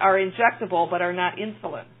diabetes that are injectable but are not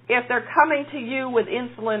insulin. If they're coming to you with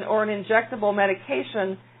insulin or an injectable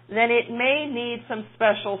medication, then it may need some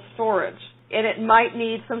special storage, and it might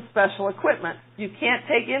need some special equipment. You can't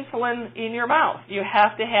take insulin in your mouth. You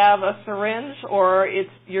have to have a syringe, or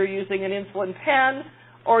you're using an insulin pen,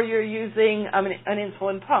 or you're using an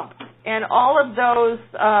insulin pump. And all of those,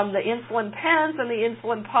 the insulin pens and the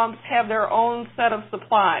insulin pumps have their own set of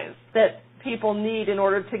supplies that people need in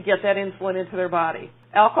order to get that insulin into their body.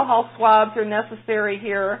 Alcohol swabs are necessary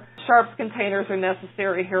here. Sharps containers are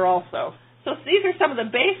necessary here also. So these are some of the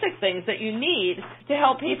basic things that you need to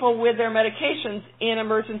help people with their medications in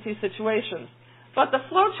emergency situations. But the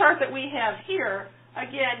flow chart that we have here,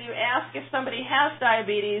 again, you ask if somebody has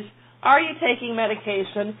diabetes, are you taking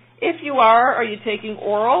medication? If you are you taking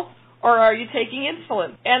oral or are you taking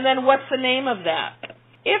insulin? And then what's the name of that?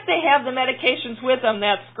 If they have the medications with them,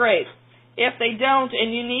 that's great. If they don't and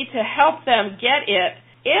you need to help them get it,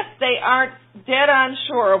 if they aren't dead on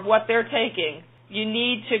sure of what they're taking, you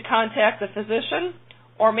need to contact the physician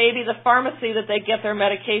or maybe the pharmacy that they get their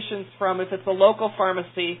medications from, if it's a local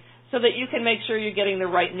pharmacy, so that you can make sure you're getting the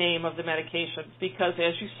right name of the medications. Because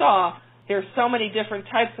as you saw, there's so many different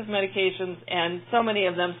types of medications and so many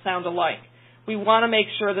of them sound alike. We want to make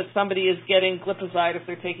sure that somebody is getting glipizide if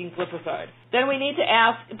they're taking glipizide. Then we need to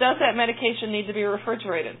ask, does that medication need to be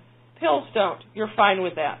refrigerated? Pills don't. You're fine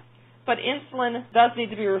with that. But insulin does need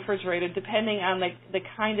to be refrigerated depending on the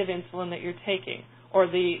kind of insulin that you're taking or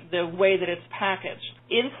the way that it's packaged.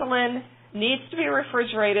 Insulin needs to be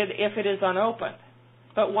refrigerated if it is unopened.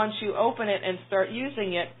 But once you open it and start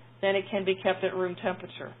using it, then it can be kept at room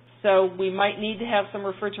temperature. So we might need to have some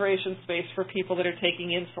refrigeration space for people that are taking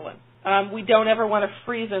insulin. We don't ever want to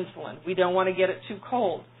freeze insulin. We don't want to get it too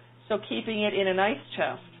cold. So keeping it in an ice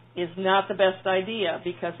chest is not the best idea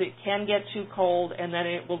because it can get too cold and then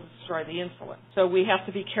it will destroy the insulin. So we have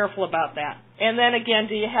to be careful about that. And then again,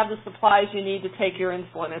 do you have the supplies you need to take your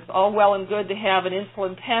insulin? It's all well and good to have an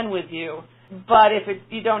insulin pen with you, But if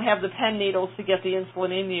you don't have the pen needles to get the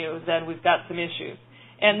insulin in you, then we've got some issues.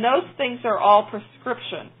 And those things are all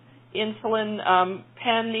prescription. Insulin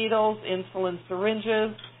pen needles, insulin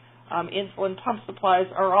syringes, insulin pump supplies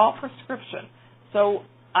are all prescription. So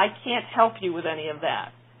I can't help you with any of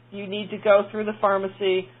that. You need to go through the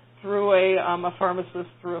pharmacy, through a pharmacist,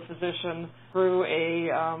 through a physician, through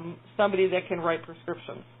somebody that can write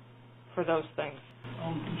prescriptions for those things.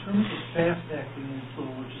 In terms of fast-acting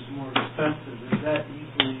insulin, which is more expensive, is that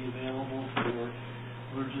easily available for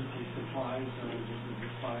emergency supplies, or does it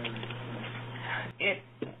require?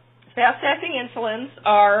 Fast-acting insulins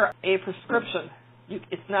are a prescription.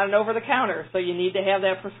 It's not an over-the-counter, so you need to have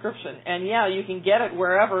that prescription. And, yeah, you can get it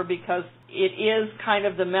wherever because it is kind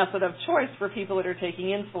of the method of choice for people that are taking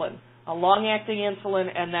insulin, a long-acting insulin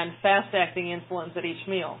and then fast-acting insulins at each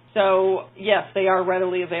meal. So, yes, they are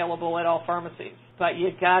readily available at all pharmacies, but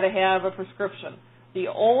you've got to have a prescription. The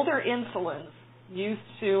older insulins used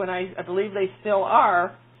to, and I believe they still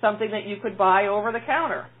are, something that you could buy over the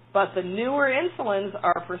counter. But the newer insulins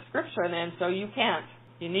are prescription, and so you can't.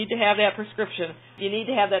 You need to have that prescription. You need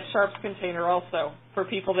to have that Sharps container also for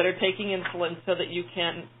people that are taking insulin so that you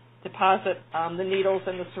can deposit the needles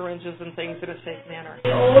and the syringes and things in a safe manner.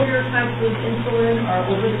 The older types of insulin are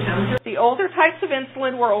over the counter? The older types of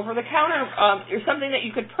insulin were over the counter. Or something that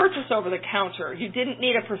you could purchase over the counter. You didn't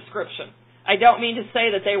need a prescription. I don't mean to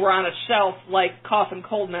say that they were on a shelf like cough and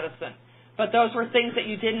cold medicine, but those were things that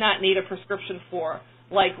you did not need a prescription for,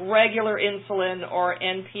 like regular insulin or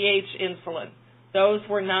NPH insulin. Those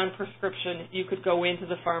were non-prescription. You could go into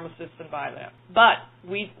the pharmacist and buy that. But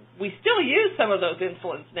we still use some of those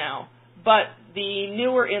insulins now, but the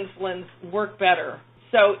newer insulins work better.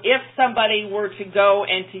 So if somebody were to go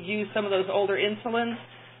and to use some of those older insulins,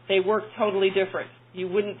 they work totally different. You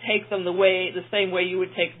wouldn't take them the same way you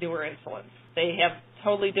would take newer insulins. They have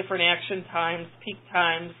totally different action times, peak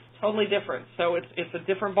times, totally different. So it's a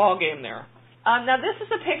different ballgame there. Now this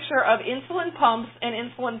is a picture of insulin pumps and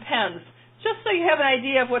insulin pens, just so you have an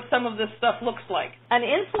idea of what some of this stuff looks like. An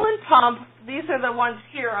insulin pump, these are the ones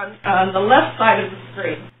here on the left side of the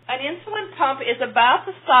screen. An insulin pump is about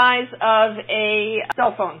the size of a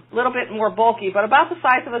cell phone, a little bit more bulky, but about the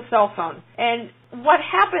size of a cell phone. And what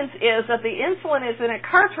happens is that the insulin is in a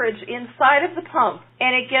cartridge inside of the pump,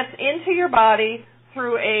 and it gets into your body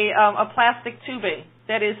through a plastic tubing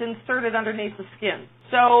that is inserted underneath the skin.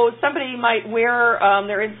 So somebody might wear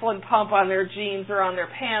their insulin pump on their jeans or on their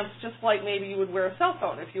pants, just like maybe you would wear a cell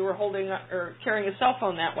phone if you were holding or carrying a cell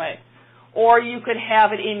phone that way. Or you could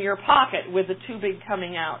have it in your pocket with the tubing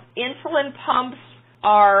coming out. Insulin pumps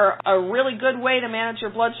are a really good way to manage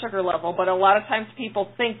your blood sugar level, but a lot of times people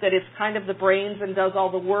think that it's kind of the brains and does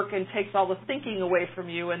all the work and takes all the thinking away from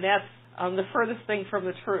you, and that's the furthest thing from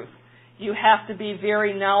the truth. You have to be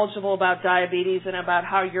very knowledgeable about diabetes and about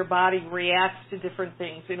how your body reacts to different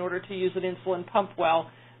things in order to use an insulin pump well,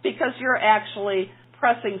 because you're actually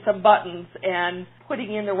pressing some buttons and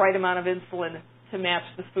putting in the right amount of insulin to match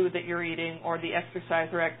the food that you're eating or the exercise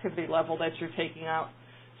or activity level that you're taking out.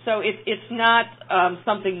 So it's not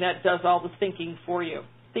something that does all the thinking for you.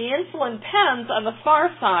 The insulin pens on the far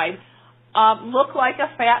side look like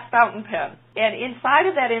a fat fountain pen, and inside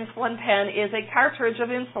of that insulin pen is a cartridge of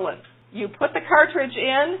insulin. You put the cartridge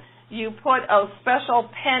in, you put a special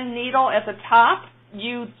pen needle at the top,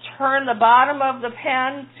 you turn the bottom of the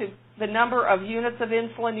pen to the number of units of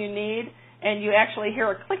insulin you need, and you actually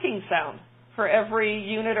hear a clicking sound for every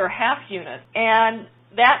unit or half unit. And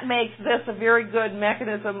that makes this a very good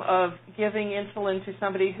mechanism of giving insulin to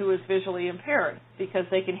somebody who is visually impaired, because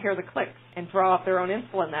they can hear the clicks and draw up their own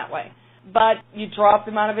insulin that way. But you draw up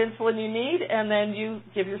the amount of insulin you need, and then you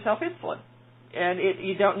give yourself insulin. And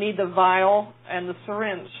you don't need the vial and the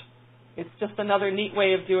syringe. It's just another neat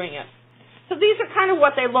way of doing it. So these are kind of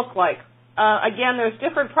what they look like. Again, there's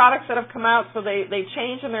different products that have come out, so they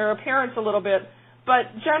change in their appearance a little bit,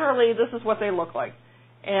 but generally this is what they look like.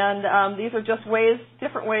 And these are just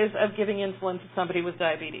different ways of giving insulin to somebody with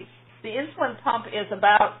diabetes. The insulin pump is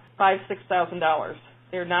about $5,000–$6,000.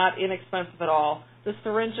 They're not inexpensive at all. The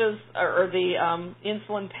syringes or the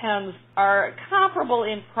insulin pens are comparable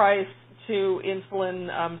in price to insulin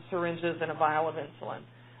syringes and a vial of insulin.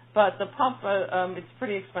 But the pump, it's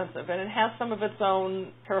pretty expensive, and it has some of its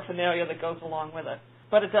own paraphernalia that goes along with it.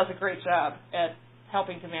 But it does a great job at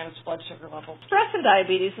helping to manage blood sugar levels. Stress and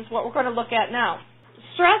diabetes is what we're going to look at now.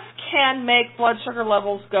 Stress can make blood sugar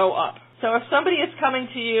levels go up. So if somebody is coming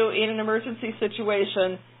to you in an emergency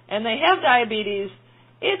situation and they have diabetes,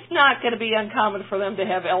 it's not going to be uncommon for them to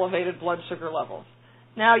have elevated blood sugar levels.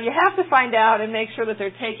 Now, you have to find out and make sure that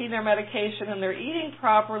they're taking their medication and they're eating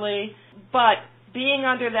properly, but being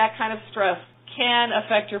under that kind of stress can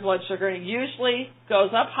affect your blood sugar. It usually goes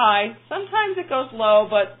up high. Sometimes it goes low,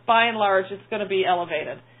 but by and large, it's going to be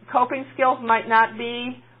elevated. Coping skills might not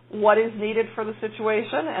be what is needed for the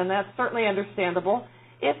situation, and that's certainly understandable.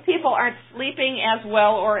 If people aren't sleeping as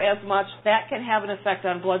well or as much, that can have an effect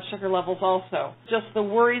on blood sugar levels also. Just the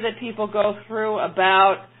worry that people go through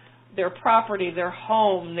about their property, their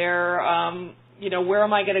home, their, where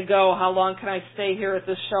am I going to go? How long can I stay here at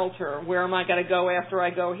this shelter? Where am I going to go after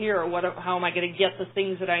I go here? How am I going to get the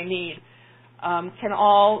things that I need? Can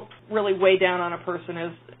all really weigh down on a person,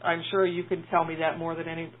 as I'm sure you can tell me that more than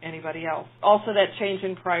anybody else. Also, that change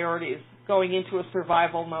in priorities, going into a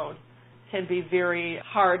survival mode, can be very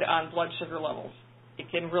hard on blood sugar levels. It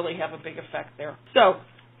can really have a big effect there. So,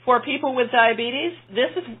 for people with diabetes, this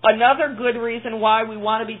is another good reason why we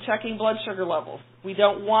want to be checking blood sugar levels. We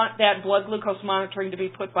don't want that blood glucose monitoring to be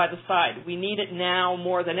put by the side. We need it now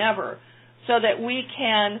more than ever so that we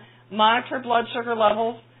can monitor blood sugar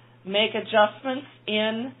levels, make adjustments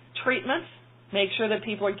in treatments, make sure that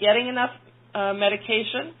people are getting enough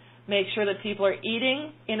medication, make sure that people are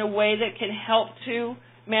eating in a way that can help to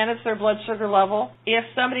manage their blood sugar level. If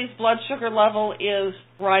somebody's blood sugar level is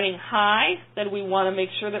riding high, then we want to make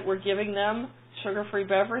sure that we're giving them sugar-free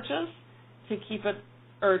beverages to keep it,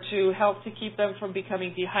 or to help to keep them from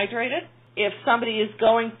becoming dehydrated. If somebody is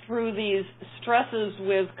going through these stresses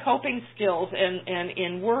with coping skills and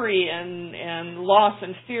in worry and loss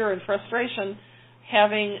and fear and frustration,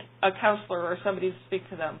 having a counselor or somebody to speak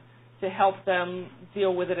to them to help them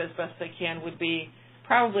deal with it as best they can would be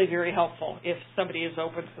probably very helpful if somebody is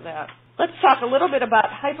open for that. Let's talk a little bit about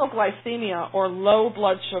hypoglycemia or low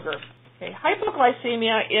blood sugar. Okay,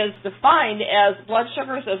 hypoglycemia is defined as blood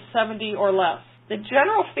sugars of 70 or less. The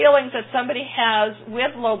general feelings that somebody has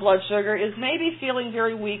with low blood sugar is maybe feeling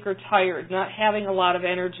very weak or tired, not having a lot of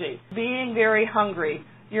energy, being very hungry.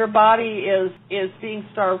 Your body is being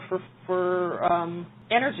starved for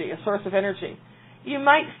energy, a source of energy. You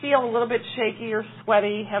might feel a little bit shaky or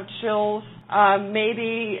sweaty, have chills,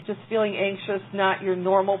 maybe just feeling anxious, not your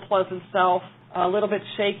normal pleasant self, a little bit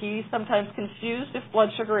shaky, sometimes confused if blood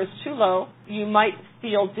sugar is too low. You might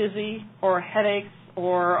feel dizzy or headaches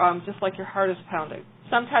or just like your heart is pounding.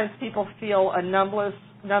 Sometimes people feel a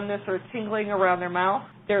numbness or tingling around their mouth.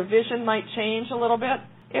 Their vision might change a little bit.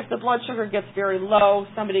 If the blood sugar gets very low,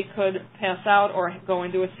 somebody could pass out or go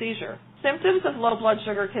into a seizure. Symptoms of low blood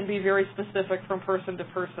sugar can be very specific from person to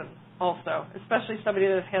person also, especially somebody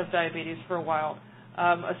that has diabetes for a while.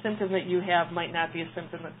 A symptom that you have might not be a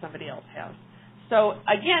symptom that somebody else has. So,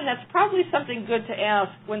 again, that's probably something good to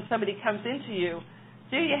ask when somebody comes into you.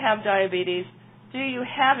 Do you have diabetes? Do you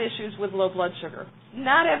have issues with low blood sugar?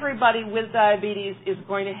 Not everybody with diabetes is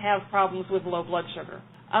going to have problems with low blood sugar,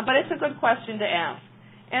 but it's a good question to ask.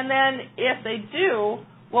 And then if they do,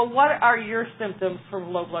 well, what are your symptoms for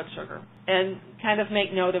low blood sugar? And kind of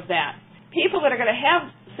make note of that. People that are going to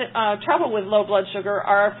have trouble with low blood sugar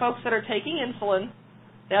are folks that are taking insulin.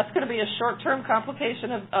 That's going to be a short-term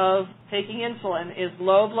complication of taking insulin is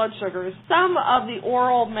low blood sugars. Some of the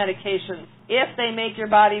oral medications, if they make your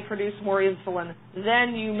body produce more insulin,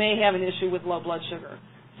 then you may have an issue with low blood sugar.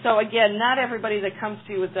 So again, not everybody that comes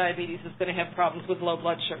to you with diabetes is going to have problems with low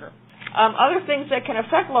blood sugar. Other things that can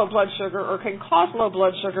affect low blood sugar or can cause low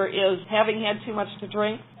blood sugar is having had too much to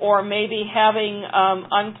drink or maybe having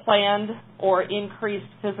unplanned or increased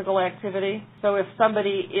physical activity. So if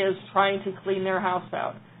somebody is trying to clean their house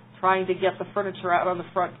out, trying to get the furniture out on the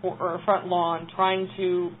front lawn, trying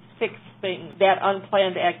to fix things, that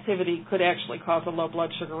unplanned activity could actually cause a low blood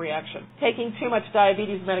sugar reaction. Taking too much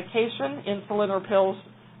diabetes medication, insulin or pills,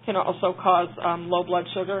 can also cause low blood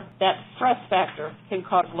sugar. That stress factor can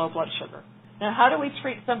cause low blood sugar. Now, how do we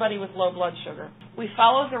treat somebody with low blood sugar? We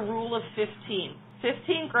follow the rule of 15.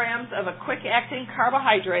 15 grams of a quick-acting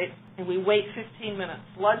carbohydrate, and we wait 15 minutes.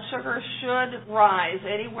 Blood sugar should rise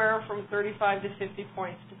anywhere from 35 to 50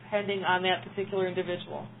 points, depending on that particular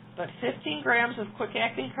individual. But 15 grams of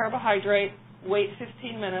quick-acting carbohydrate, wait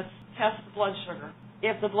 15 minutes, test the blood sugar.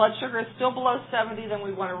 If the blood sugar is still below 70, then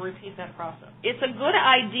we want to repeat that process. It's a good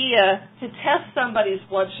idea to test somebody's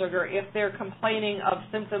blood sugar if they're complaining of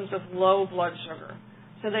symptoms of low blood sugar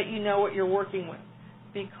so that you know what you're working with.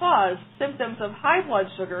 Because symptoms of high blood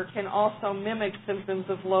sugar can also mimic symptoms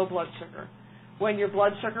of low blood sugar. When your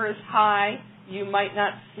blood sugar is high, you might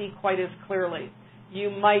not see quite as clearly. You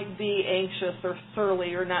might be anxious or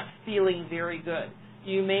surly or not feeling very good.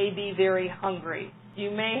 You may be very hungry. You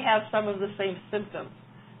may have some of the same symptoms.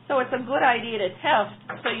 So it's a good idea to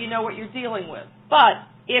test so you know what you're dealing with. But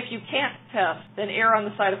if you can't test, then err on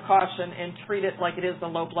the side of caution and treat it like it is a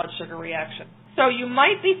low blood sugar reaction. So you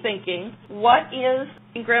might be thinking, what is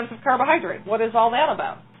 15 grams of carbohydrate? What is all that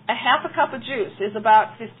about? A half a cup of juice is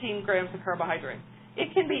about 15 grams of carbohydrate.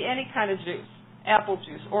 It can be any kind of juice, apple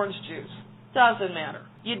juice, orange juice, doesn't matter.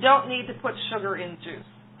 You don't need to put sugar in juice.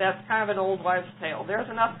 That's kind of an old wives' tale. There's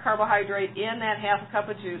enough carbohydrate in that half a cup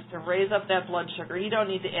of juice to raise up that blood sugar. You don't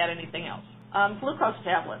need to add anything else. Glucose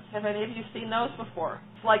tablets. Have any of you seen those before?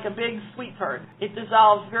 It's like a big sweet tart. It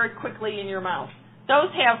dissolves very quickly in your mouth.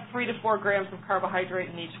 Those have 3 to 4 grams of carbohydrate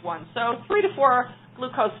in each one. So 3 to 4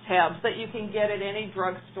 glucose tabs that you can get at any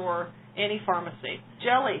drugstore, any pharmacy.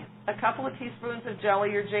 Jelly. A couple of teaspoons of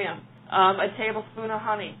jelly or jam. A tablespoon of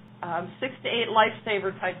honey. 6 to 8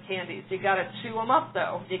 lifesaver type candies. You got to chew them up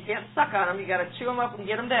though. You can't suck on them. You got to chew them up and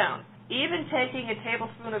get them down. Even taking a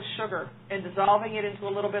tablespoon of sugar and dissolving it into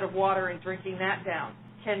a little bit of water and drinking that down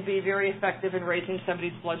can be very effective in raising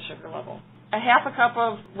somebody's blood sugar level. A half a cup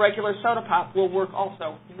of regular soda pop will work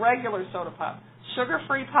also. Regular soda pop.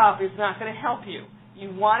 Sugar-free pop is not going to help you.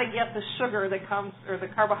 You want to get the sugar that comes, or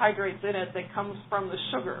the carbohydrates in it that comes from the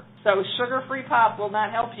sugar. So sugar-free pop will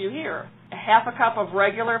not help you here. A half a cup of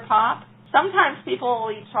regular pop. Sometimes people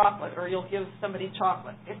will eat chocolate, or you'll give somebody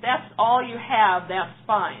chocolate. If that's all you have, that's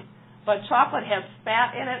fine. But chocolate has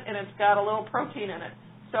fat in it, and it's got a little protein in it.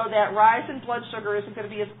 So that rise in blood sugar isn't going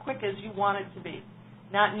to be as quick as you want it to be.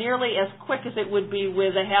 Not nearly as quick as it would be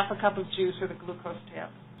with a half a cup of juice or the glucose tab.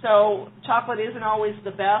 So chocolate isn't always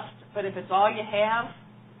the best, but if it's all you have,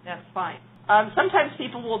 that's fine. Sometimes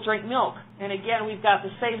people will drink milk, and again, we've got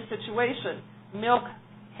the same situation. Milk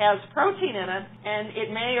has protein in it, and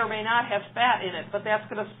it may or may not have fat in it, but that's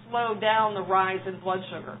going to slow down the rise in blood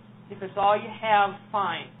sugar. If it's all you have,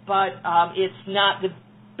 fine, but it's not the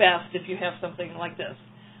best if you have something like this.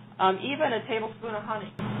 Even a tablespoon of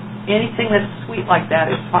honey. Anything that's sweet like that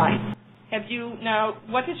is fine. Now,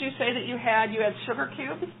 what did you say that you had? You had sugar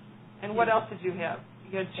cubes? And what else did you have?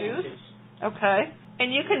 You had juice? Okay.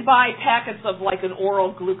 And you can buy packets of like an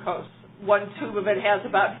oral glucose. One tube of it has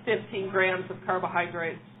about 15 grams of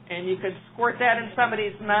carbohydrates. And you could squirt that in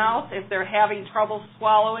somebody's mouth. If they're having trouble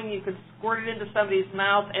swallowing, you could squirt it into somebody's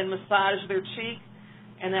mouth and massage their cheek,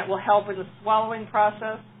 and that will help with the swallowing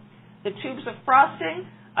process. The tubes of frosting,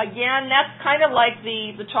 again, that's kind of like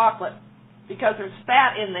the chocolate, because there's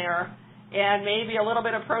fat in there and maybe a little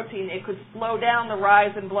bit of protein. It could slow down the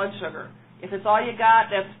rise in blood sugar. If it's all you got,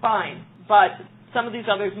 that's fine. But some of these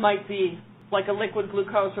others might be, like a liquid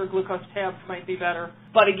glucose or glucose tabs might be better.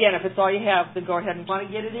 But again, if it's all you have, then go ahead and want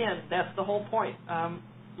to get it in. That's the whole point.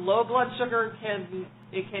 Low blood sugar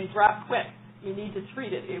can drop quick. You need to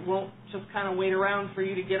treat it. It won't just kind of wait around for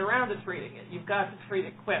you to get around to treating it. You've got to treat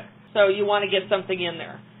it quick. So you want to get something in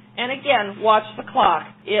there. And again, watch the clock.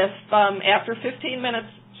 If after 15 minutes,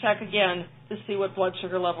 check again to see what blood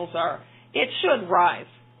sugar levels are. It should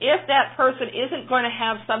rise. If that person isn't going to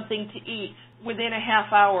have something to eat within a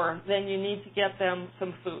half hour, then you need to get them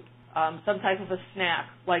some food, some type of a snack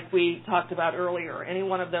like we talked about earlier. Any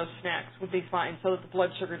one of those snacks would be fine so that the blood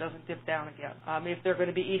sugar doesn't dip down again. If they're going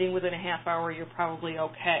to be eating within a half hour, you're probably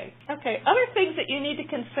okay. Okay, other things that you need to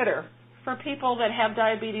consider for people that have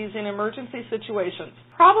diabetes in emergency situations.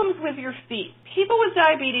 Problems with your feet. People with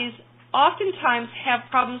diabetes oftentimes have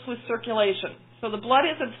problems with circulation. So the blood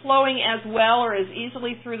isn't flowing as well or as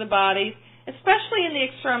easily through the body, especially in the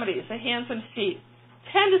extremities, the hands and feet.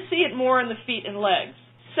 Tend to see it more in the feet and legs.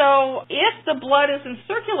 So if the blood isn't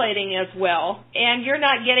circulating as well and you're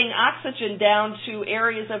not getting oxygen down to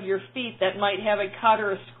areas of your feet that might have a cut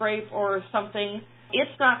or a scrape or something,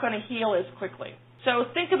 it's not going to heal as quickly. So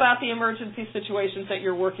think about the emergency situations that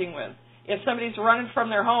you're working with. If somebody's running from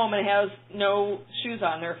their home and has no shoes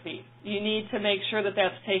on their feet, you need to make sure that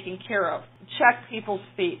that's taken care of. Check people's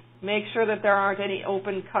feet. Make sure that there aren't any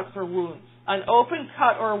open cuts or wounds. An open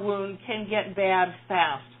cut or wound can get bad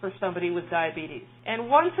fast for somebody with diabetes. And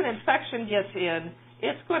once an infection gets in,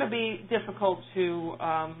 it's going to be difficult to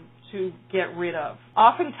get rid of.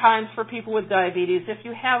 Oftentimes for people with diabetes, if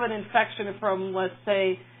you have an infection from, let's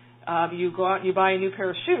say, you go out and you buy a new pair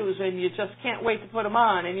of shoes and you just can't wait to put them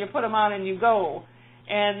on, and you put them on and you go,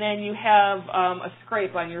 and then you have a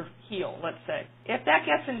scrape on your heel, let's say. If that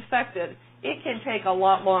gets infected, it can take a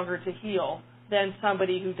lot longer to heal than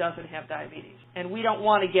somebody who doesn't have diabetes. And we don't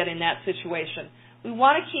want to get in that situation. We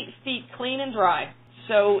want to keep feet clean and dry.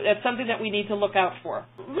 So that's something that we need to look out for.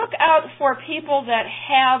 Look out for people that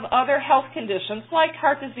have other health conditions like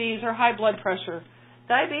heart disease or high blood pressure.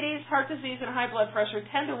 Diabetes, heart disease, and high blood pressure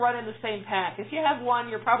tend to run in the same pack. If you have one,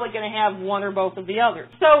 you're probably going to have one or both of the others.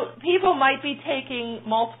 So people might be taking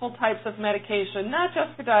multiple types of medication, not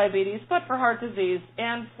just for diabetes, but for heart disease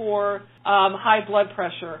and for high blood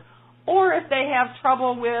pressure. or if they have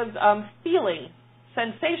trouble with feeling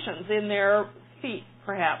sensations in their feet,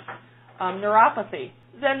 perhaps, neuropathy,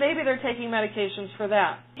 then maybe they're taking medications for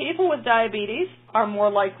that. People with diabetes are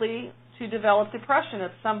more likely to develop depression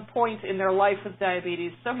at some point in their life with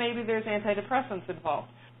diabetes, so maybe there's antidepressants involved.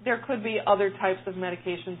 There could be other types of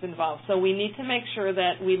medications involved, so we need to make sure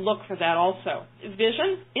that we look for that also.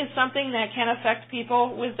 Vision is something that can affect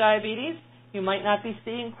people with diabetes. You might not be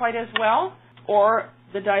seeing quite as well, or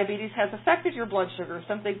the diabetes has affected your blood sugar,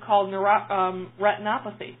 something called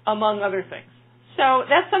retinopathy, among other things. So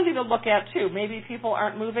that's something to look at too. Maybe people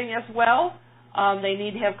aren't moving as well. They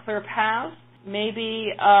need to have clear paths.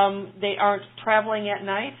 Maybe they aren't traveling at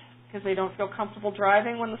night because they don't feel comfortable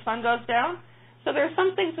driving when the sun goes down. So there's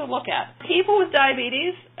some things to look at. People with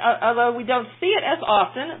diabetes, although we don't see it as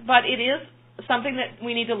often, but it is something that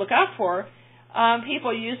we need to look out for,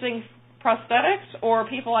 people using prosthetics or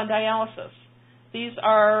people on dialysis. These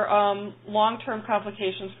are long-term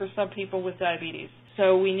complications for some people with diabetes.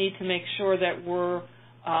 So we need to make sure that we're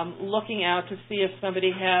looking out to see if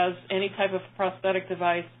somebody has any type of prosthetic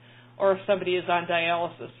device or if somebody is on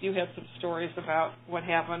dialysis. You had some stories about what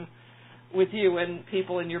happened with you and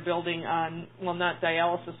people in your building on, well, not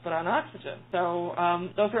dialysis, but on oxygen. So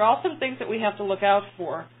those are all some things that we have to look out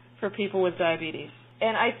for people with diabetes.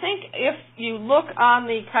 And I think if you look on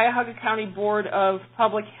the Cuyahoga County Board of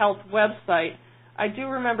Public Health website, I do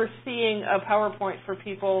remember seeing a PowerPoint for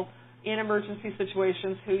people in emergency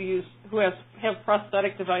situations who have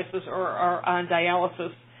prosthetic devices or are on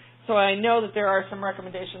dialysis. So I know that there are some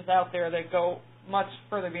recommendations out there that go much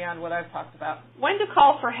further beyond what I've talked about. When to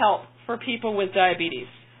call for help for people with diabetes.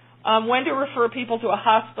 When to refer people to a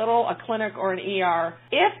hospital, a clinic, or an ER.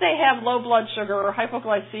 If they have low blood sugar or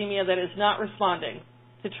hypoglycemia that is not responding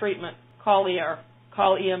to treatment, call ER,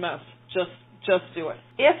 call EMS. Just do it.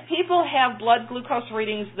 If people have blood glucose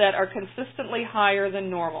readings that are consistently higher than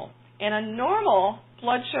normal, and a normal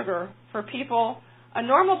blood sugar for people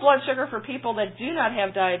that do not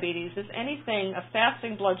have diabetes is anything, a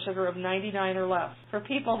fasting blood sugar of 99 or less. For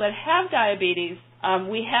people that have diabetes,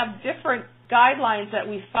 we have different guidelines that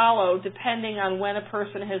we follow depending on when a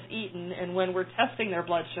person has eaten and when we're testing their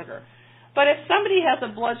blood sugar. But if somebody has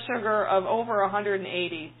a blood sugar of over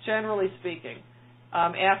 180, generally speaking,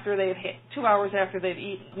 after 2 hours after they've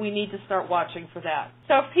eaten, we need to start watching for that.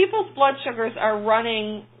 So if people's blood sugars are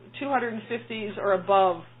running 250s or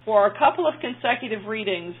above for a couple of consecutive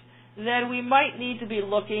readings, then we might need to be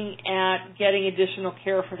looking at getting additional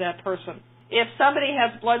care for that person. If somebody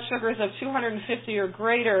has blood sugars of 250 or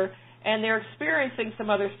greater and they're experiencing some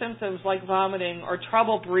other symptoms like vomiting or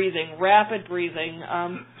trouble breathing, rapid breathing,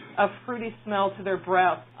 a fruity smell to their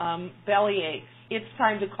breath, belly aches, it's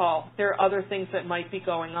time to call. There are other things that might be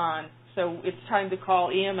going on. So it's time to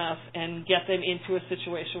call EMS and get them into a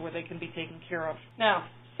situation where they can be taken care of. Now,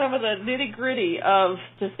 some of the nitty-gritty of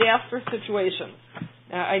disaster situations.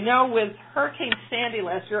 Now, I know with Hurricane Sandy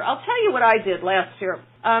last year, I'll tell you what I did last year.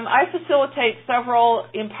 I facilitate several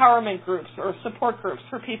empowerment groups or support groups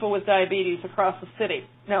for people with diabetes across the city.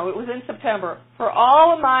 No, it was in September. For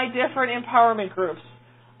all of my different empowerment groups,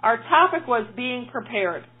 our topic was being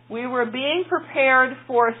prepared. We were being prepared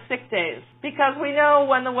for sick days because we know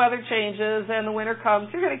when the weather changes and the winter comes,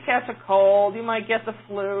 you're going to catch a cold, you might get the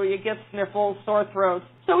flu, you get sniffles, sore throats.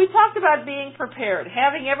 So we talked about being prepared,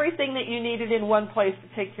 having everything that you needed in one place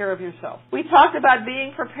to take care of yourself. We talked about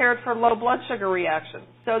being prepared for low blood sugar reactions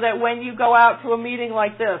so that when you go out to a meeting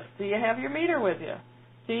like this, do you have your meter with you?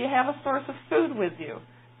 Do you have a source of food with you?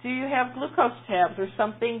 Do you have glucose tabs or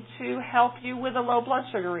something to help you with a low blood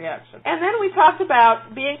sugar reaction? And then we talked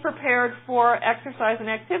about being prepared for exercise and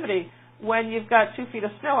activity when you've got 2 feet of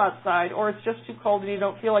snow outside or it's just too cold and you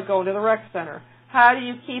don't feel like going to the rec center. How do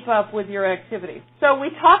you keep up with your activity? So we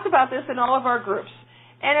talked about this in all of our groups.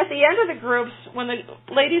 And at the end of the groups, when the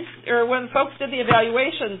ladies or when folks did the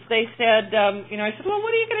evaluations, they said, I said, well, what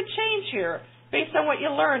are you going to change here? Based on what you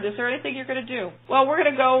learned, is there anything you're going to do? Well, we're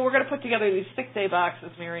going to put together these sick day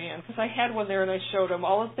boxes, MaryAnn, because I had one there and I showed them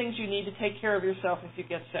all the things you need to take care of yourself if you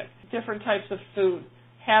get sick. Different types of food,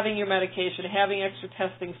 having your medication, having extra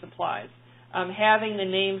testing supplies, having the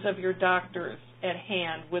names of your doctors at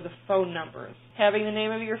hand with the phone numbers, having the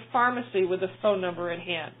name of your pharmacy with the phone number at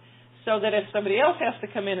hand, so that if somebody else has to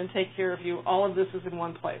come in and take care of you, all of this is in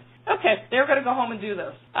one place. Okay, they were going to go home and do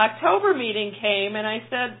this. October meeting came and I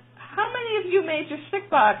said, how many of you made your sick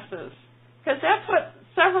boxes? Because that's what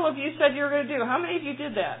several of you said you were going to do. How many of you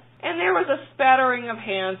did that? And there was a spattering of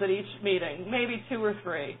hands at each meeting, maybe 2 or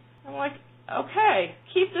 3. I'm like, okay,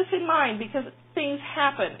 keep this in mind because things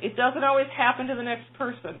happen. It doesn't always happen to the next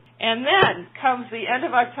person. And then comes the end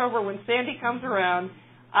of October when Sandy comes around.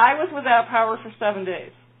 I was without power for 7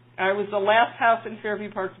 days. I was the last house in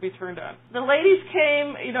Fairview Park to be turned on. The ladies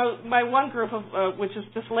came, my one group of, which is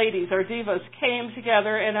just ladies, our divas, came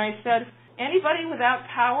together, and I said, anybody without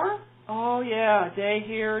power? Oh, yeah, a day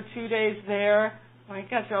here, 2 days there. I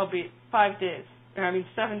got you all beat. 7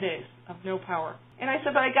 days of no power. And I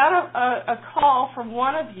said, but I got a call from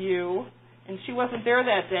one of you, and she wasn't there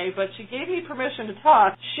that day, but she gave me permission to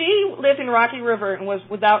talk. She lived in Rocky River and was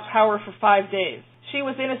without power for 5 days. She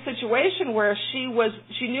was in a situation where she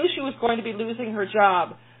knew she was going to be losing her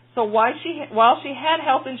job. So while she had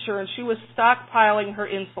health insurance, she was stockpiling her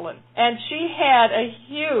insulin. And she had a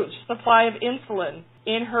huge supply of insulin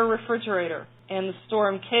in her refrigerator. And the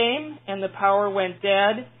storm came, and the power went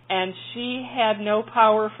dead, and she had no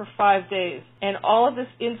power for 5 days. And all of this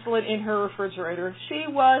insulin in her refrigerator, she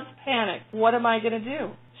was panicked. What am I going to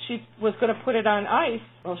do? She was going to put it on ice.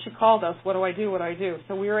 Well, she called us. What do I do?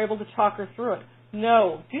 So we were able to talk her through it.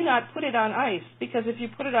 No, do not put it on ice, because if you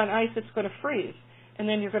put it on ice, it's going to freeze, and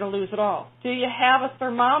then you're going to lose it all. Do you have a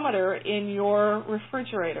thermometer in your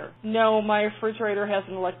refrigerator? No, my refrigerator has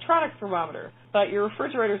an electronic thermometer, but your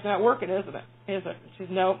refrigerator's not working, isn't it? Is it? She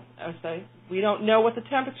said, no. I say, we don't know what the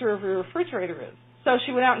temperature of your refrigerator is. So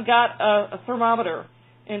she went out and got a thermometer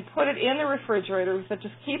and put it in the refrigerator. We said,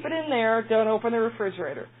 just keep it in there, don't open the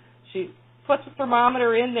refrigerator. She put the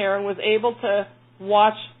thermometer in there and was able to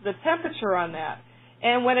watch the temperature on that.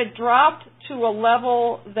 And when it dropped to a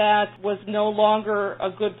level that was no longer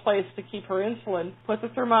a good place to keep her insulin, put the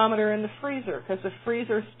thermometer in the freezer, because the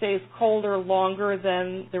freezer stays colder longer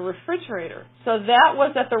than the refrigerator. So that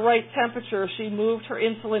was at the right temperature. She moved her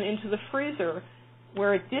insulin into the freezer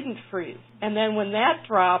where it didn't freeze. And then when that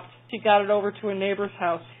dropped, she got it over to a neighbor's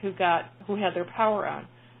house who had their power on.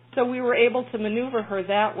 So we were able to maneuver her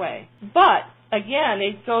that way. But again,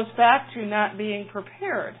 it goes back to not being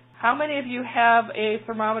prepared. How many of you have a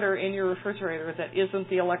thermometer in your refrigerator that isn't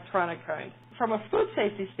the electronic kind? From a food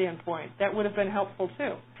safety standpoint, that would have been helpful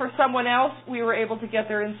too. For someone else, we were able to get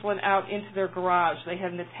their insulin out into their garage. They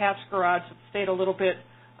had an attached garage that stayed a little bit,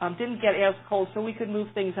 didn't get as cold, so we could move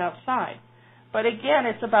things outside. But again,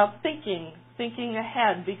 it's about thinking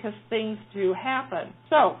ahead, because things do happen.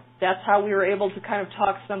 So that's how we were able to kind of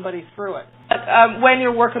talk somebody through it. But when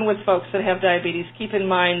you're working with folks that have diabetes, keep in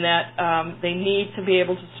mind that they need to be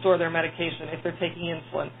able to store their medication. If they're taking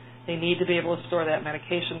insulin, they need to be able to store that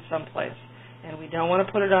medication someplace. And we don't want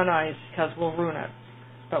to put it on ice because we'll ruin it.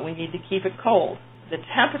 But we need to keep it cold. The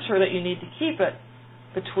temperature that you need to keep it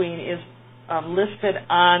between is listed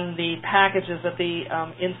on the packages that the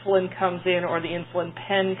insulin comes in or the insulin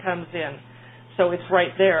pen comes in. So it's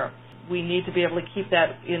right there. We need to be able to keep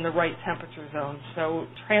that in the right temperature zone. So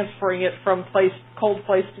transferring it from cold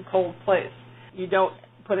place to cold place. You don't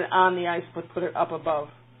put it on the ice, but put it up above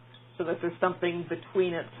so that there's something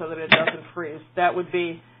between it so that it doesn't freeze. That would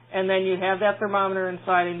be, and then you have that thermometer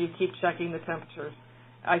inside and you keep checking the temperatures.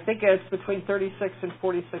 I think it's between 36 and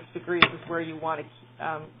 46 degrees is where you want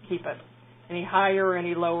to keep it. Any higher or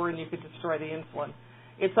any lower, and you could destroy the insulin.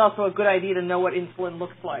 It's also a good idea to know what insulin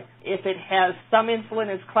looks like. If it has some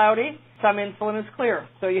insulin is cloudy, some insulin is clear.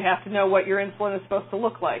 So you have to know what your insulin is supposed to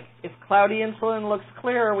look like. If cloudy insulin looks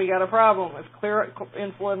clear, we got a problem. If clear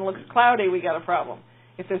insulin looks cloudy, we got a problem.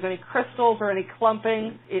 If there's any crystals or any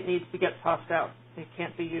clumping, it needs to get tossed out. It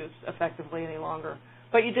can't be used effectively any longer.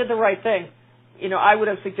 But you did the right thing. I would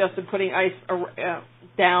have suggested putting ice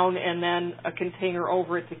down and then a container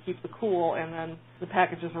over it to keep the cool, and then the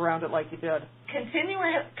packages around it like you did.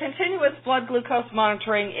 Continuous blood glucose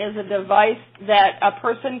monitoring is a device that a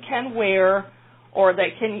person can wear or that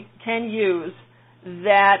can use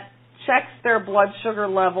that checks their blood sugar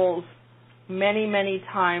levels many, many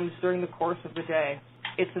times during the course of the day.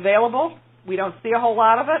 It's available. We don't see a whole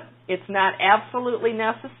lot of it. It's not absolutely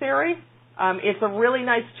necessary. It's a really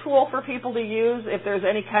nice tool for people to use if there's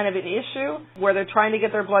any kind of an issue where they're trying to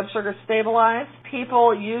get their blood sugar stabilized.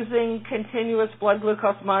 People using continuous blood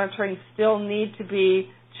glucose monitoring still need to be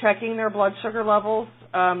checking their blood sugar levels.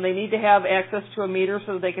 They need to have access to a meter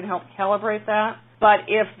so that they can help calibrate that. But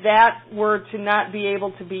if that were to not be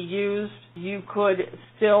able to be used, you could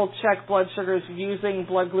still check blood sugars using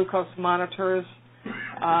blood glucose monitors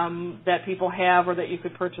that people have or that you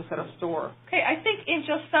could purchase at a store. Okay, I think in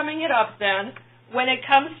just summing it up then, when it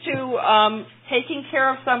comes to taking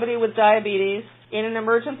care of somebody with diabetes in an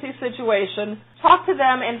emergency situation, talk to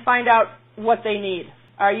them and find out what they need.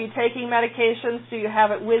 Are you taking medications? Do you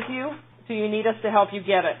have it with you? Do you need us to help you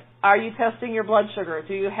get it? Are you testing your blood sugar?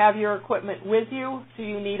 Do you have your equipment with you? Do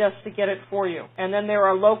you need us to get it for you? And then there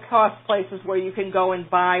are low-cost places where you can go and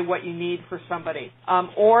buy what you need for somebody.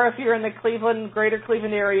 Or if you're in the greater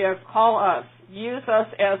Cleveland area, call us. use us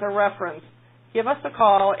as a reference. Give us a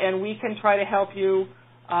call, and we can try to help you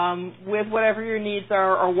with whatever your needs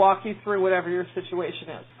are or walk you through whatever your situation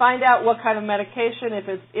is. Find out what kind of medication. If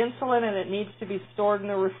it's insulin and it needs to be stored in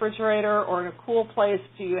a refrigerator or in a cool place,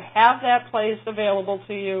 do you have that place available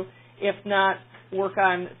to you? If not, work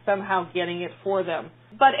on somehow getting it for them.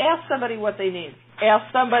 But ask somebody what they need.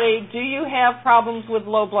 Ask somebody, do you have problems with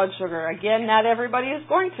low blood sugar? Again, not everybody is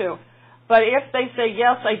going to. But if they say,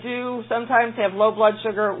 yes, I do sometimes have low blood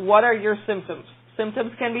sugar, what are your symptoms?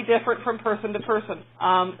 Symptoms can be different from person to person.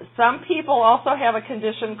 Some people also have a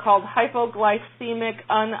condition called hypoglycemic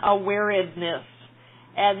unawareness,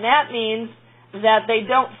 and that means that they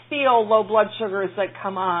don't feel low blood sugars that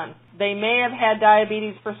come on. They may have had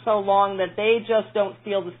diabetes for so long that they just don't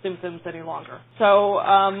feel the symptoms any longer. So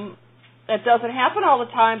that doesn't happen all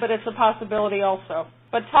the time, but it's a possibility also.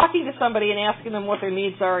 But talking to somebody and asking them what their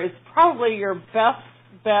needs are is probably your best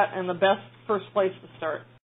bet and the best first place to start.